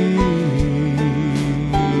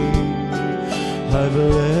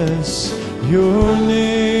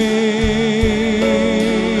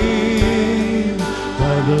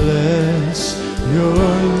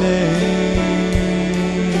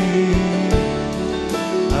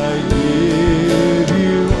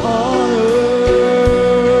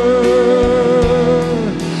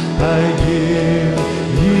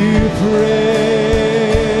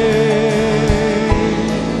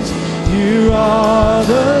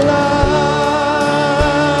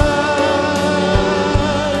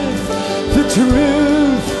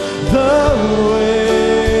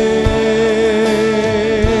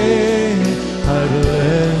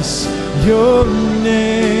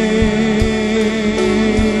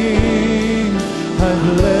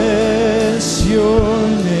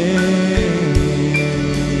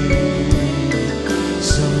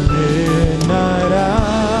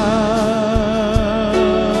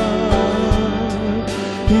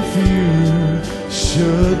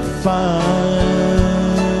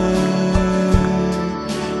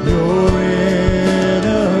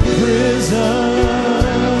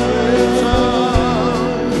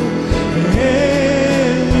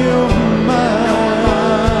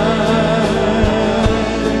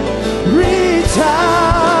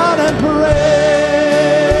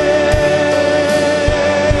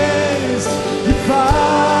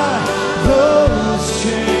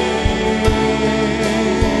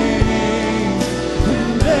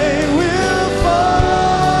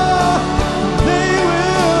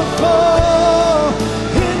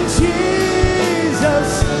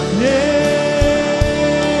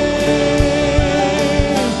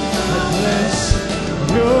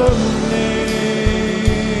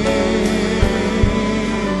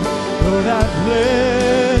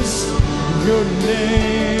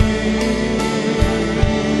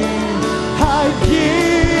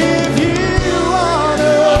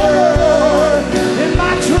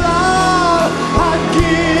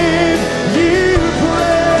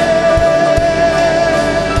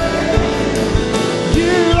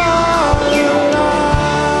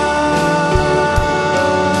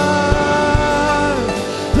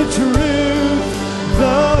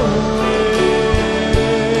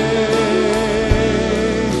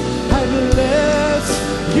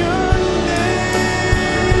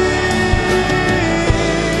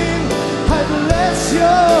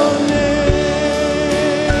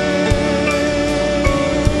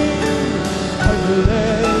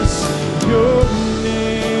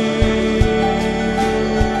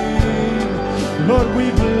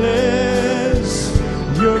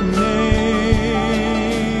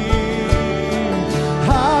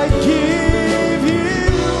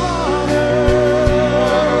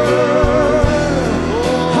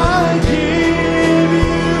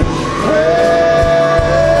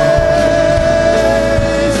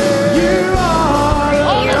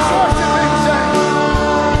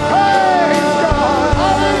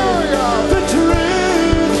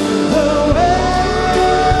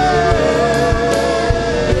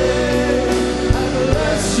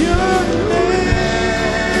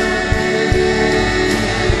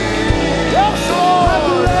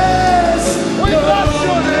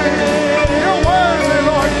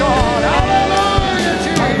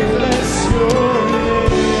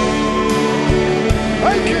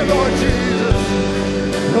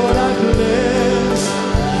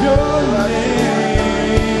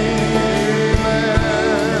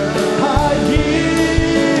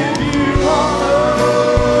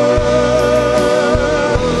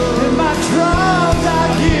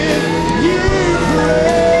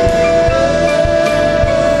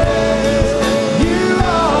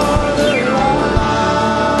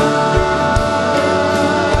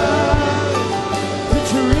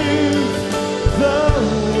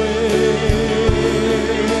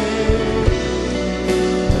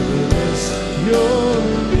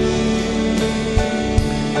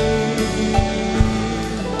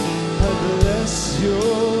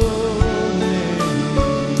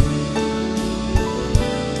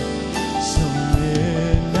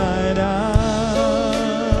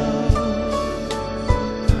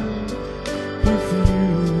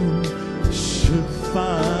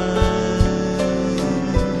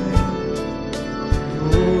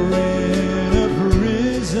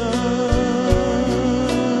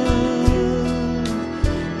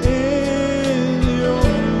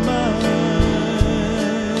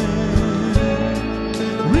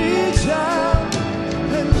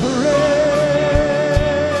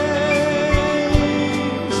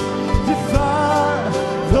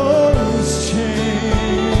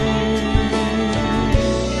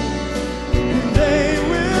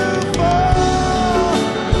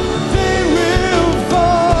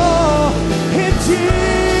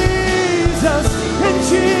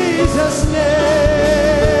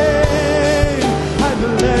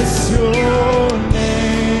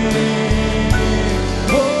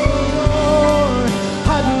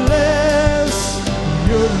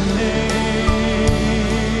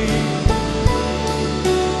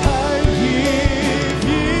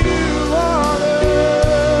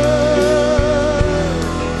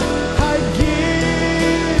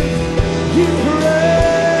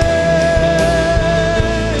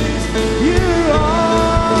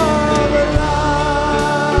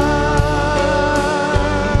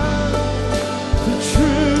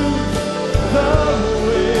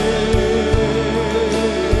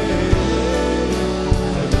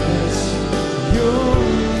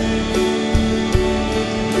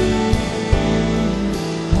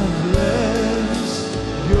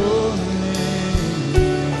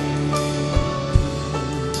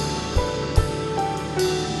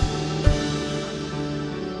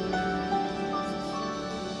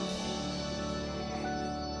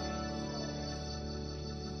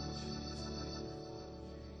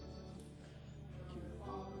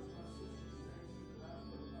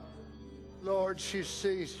Lord, she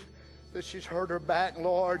sees that she's hurt her back,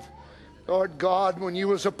 Lord. Lord God, when you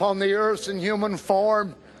was upon the earth in human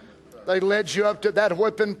form, they led you up to that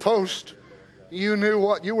whipping post. You knew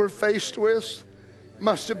what you were faced with.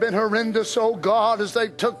 Must have been horrendous, oh God, as they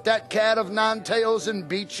took that cat of nine tails and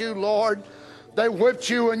beat you, Lord. They whipped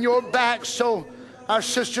you in your back so our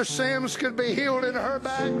sister Sims could be healed in her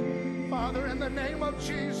back. Father, in the name of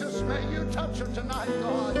Jesus, may you touch her tonight,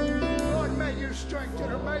 God. Lord, may you strengthen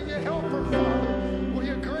her. May you help her, Father. Will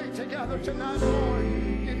you agree together tonight, Lord,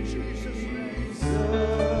 in Jesus' name?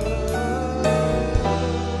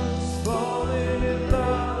 Falling in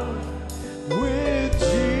love with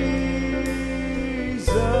Jesus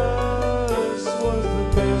was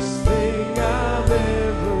the best thing I've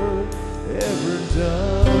ever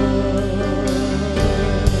done.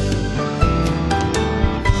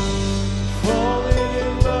 Falling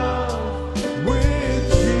in love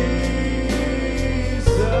with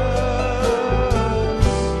Jesus.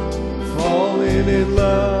 Falling in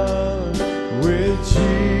love with Jesus.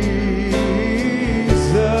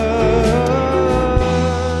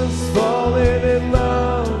 Falling in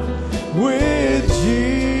love with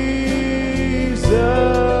Jesus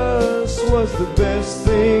was the best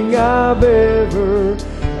thing I've ever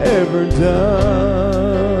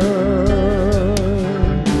done.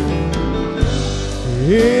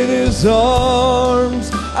 In His arms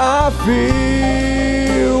I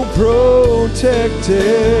feel protected.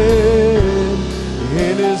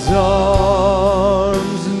 In His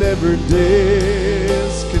arms, never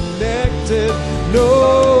disconnected.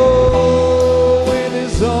 No, in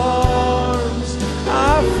His arms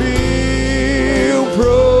I feel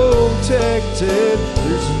protected.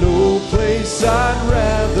 There's no place I'd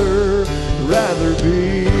rather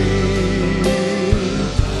be.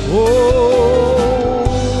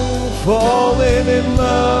 Oh, falling in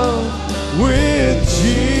love with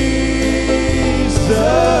Jesus.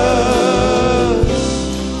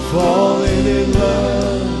 Falling in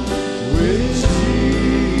love with Jesus.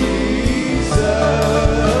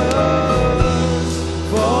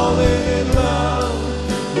 Falling in love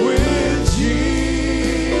with Jesus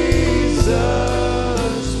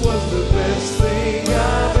was the best thing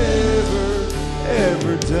I've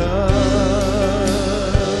ever done.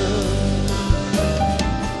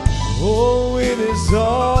 Oh, in His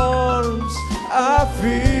arms I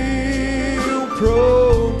feel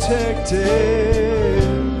protected.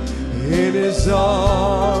 In His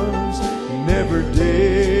arms, never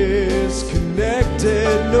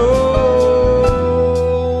disconnected.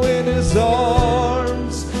 No, in His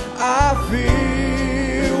arms I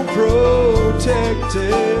feel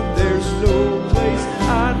protected. There's no place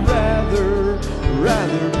I'd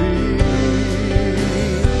rather be.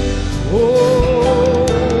 Oh,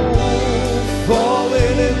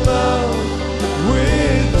 falling in love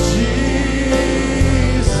with Jesus.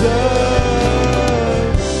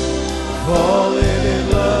 Falling in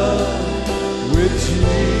love with Jesus.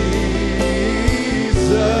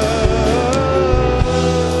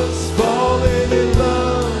 Falling in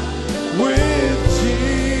love with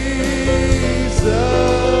Jesus.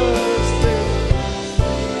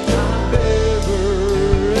 I've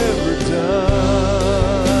ever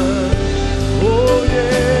done. Oh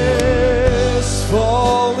yes,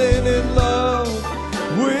 falling in love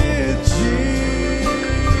with Jesus.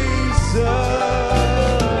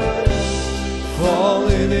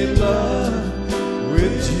 Falling in love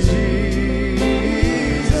with Jesus.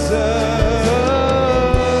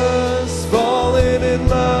 Falling in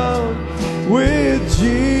love with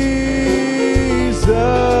Jesus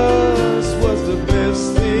was the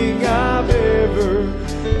best thing I've ever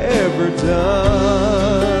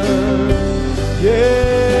done.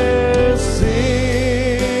 Yes,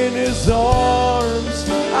 in His arms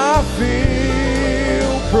I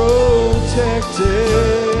feel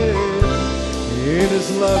protected. In His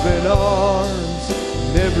loving arms,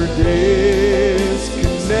 never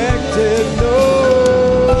disconnected.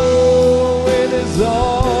 No, in His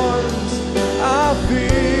arms I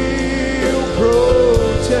feel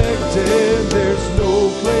protected. There's no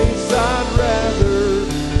place I'd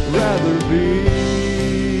rather be.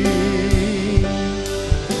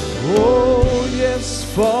 Oh yes,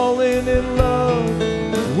 falling in love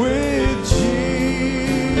with Jesus.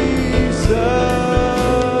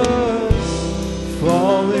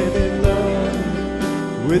 Falling in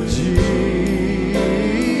love with Jesus.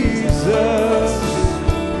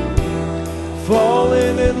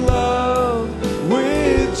 Falling in love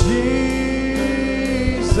with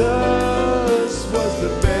Jesus was the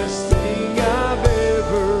best thing I've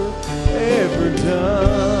ever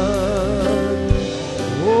done.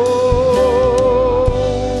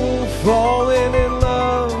 Oh, falling in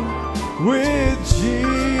love with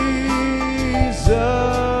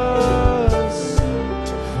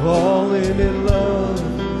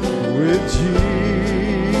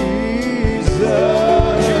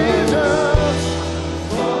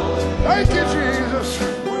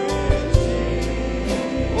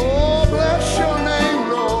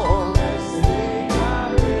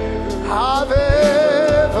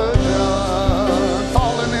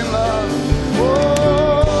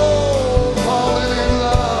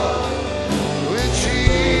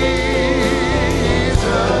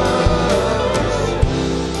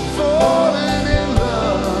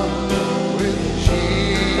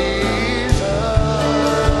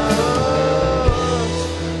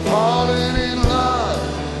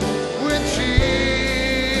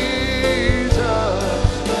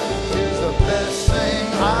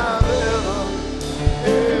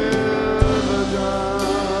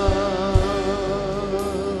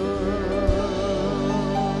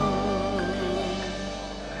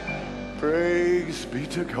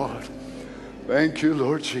you, God. Thank you,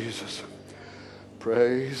 Lord Jesus.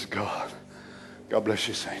 Praise God. God bless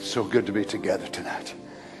you, saints. So good to be together tonight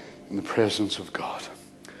in the presence of God.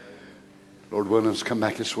 Lord willing, let's come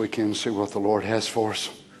back this weekend and see what the Lord has for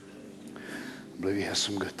us. I believe He has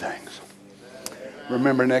some good things.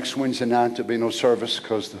 Remember, next Wednesday night there'll be no service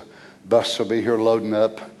because the bus will be here loading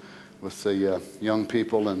up with the young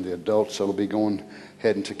people and the adults that'll be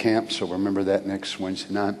heading to camp. So remember that next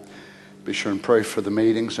Wednesday night. Be sure and pray for the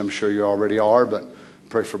meetings. I'm sure you already are, but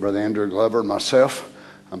pray for Brother Andrew Glover and myself.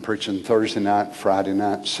 I'm preaching Thursday night, Friday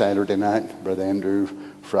night, Saturday night. Brother Andrew,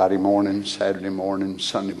 Friday morning, Saturday morning,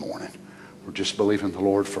 Sunday morning. We're just believing the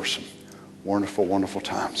Lord for some wonderful, wonderful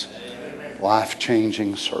times.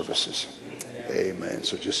 Life-changing services. Amen.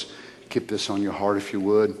 So just keep this on your heart if you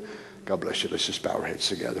would. God bless you. Let's just bow our heads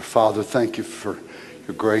together. Father, thank you for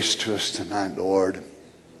your grace to us tonight, Lord.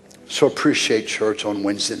 So appreciate church on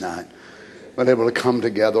Wednesday night. Being able to come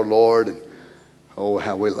together, Lord. And oh,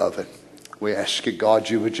 how we love it. We ask you, God,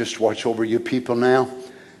 you would just watch over your people now.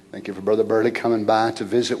 Thank you for Brother Burley coming by to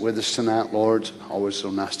visit with us tonight, Lord. Always so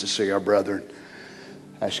nice to see our brethren.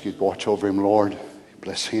 I ask you to watch over him, Lord.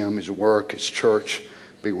 Bless him, his work, his church.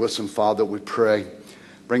 Be with him, Father, we pray.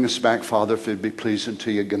 Bring us back, Father, if it'd be pleasing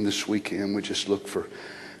to you again this weekend. We just look for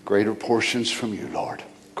greater portions from you, Lord,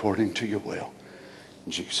 according to your will.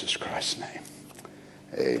 In Jesus Christ's name.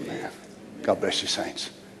 Amen. God bless you, saints.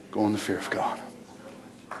 Go in the fear of God.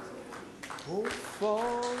 Oh,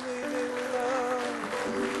 falling in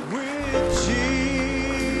love with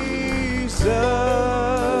Jesus,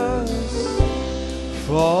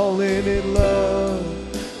 falling in love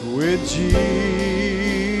with Jesus,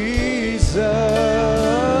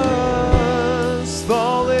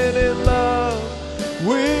 falling in love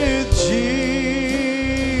with Jesus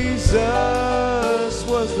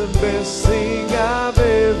was the best thing I've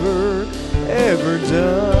ever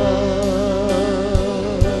done.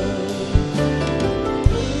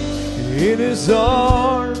 In his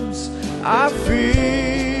arms I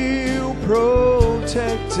feel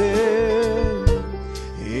protected.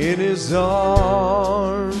 In his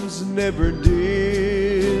arms never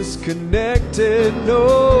disconnected.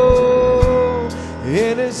 No,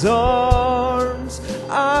 in his arms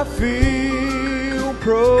I feel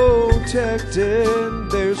protected.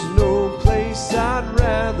 There's no place I'd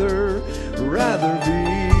rather be.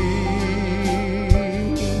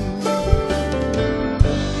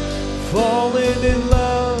 Falling in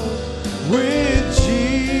love with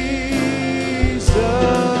Jesus,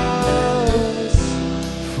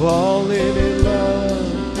 falling in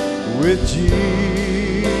love with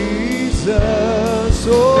Jesus,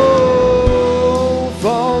 oh,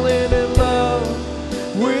 falling in love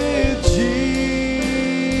with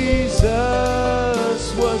Jesus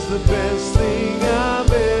was the best thing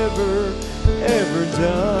I've ever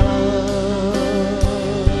done.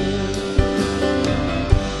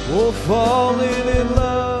 Oh, falling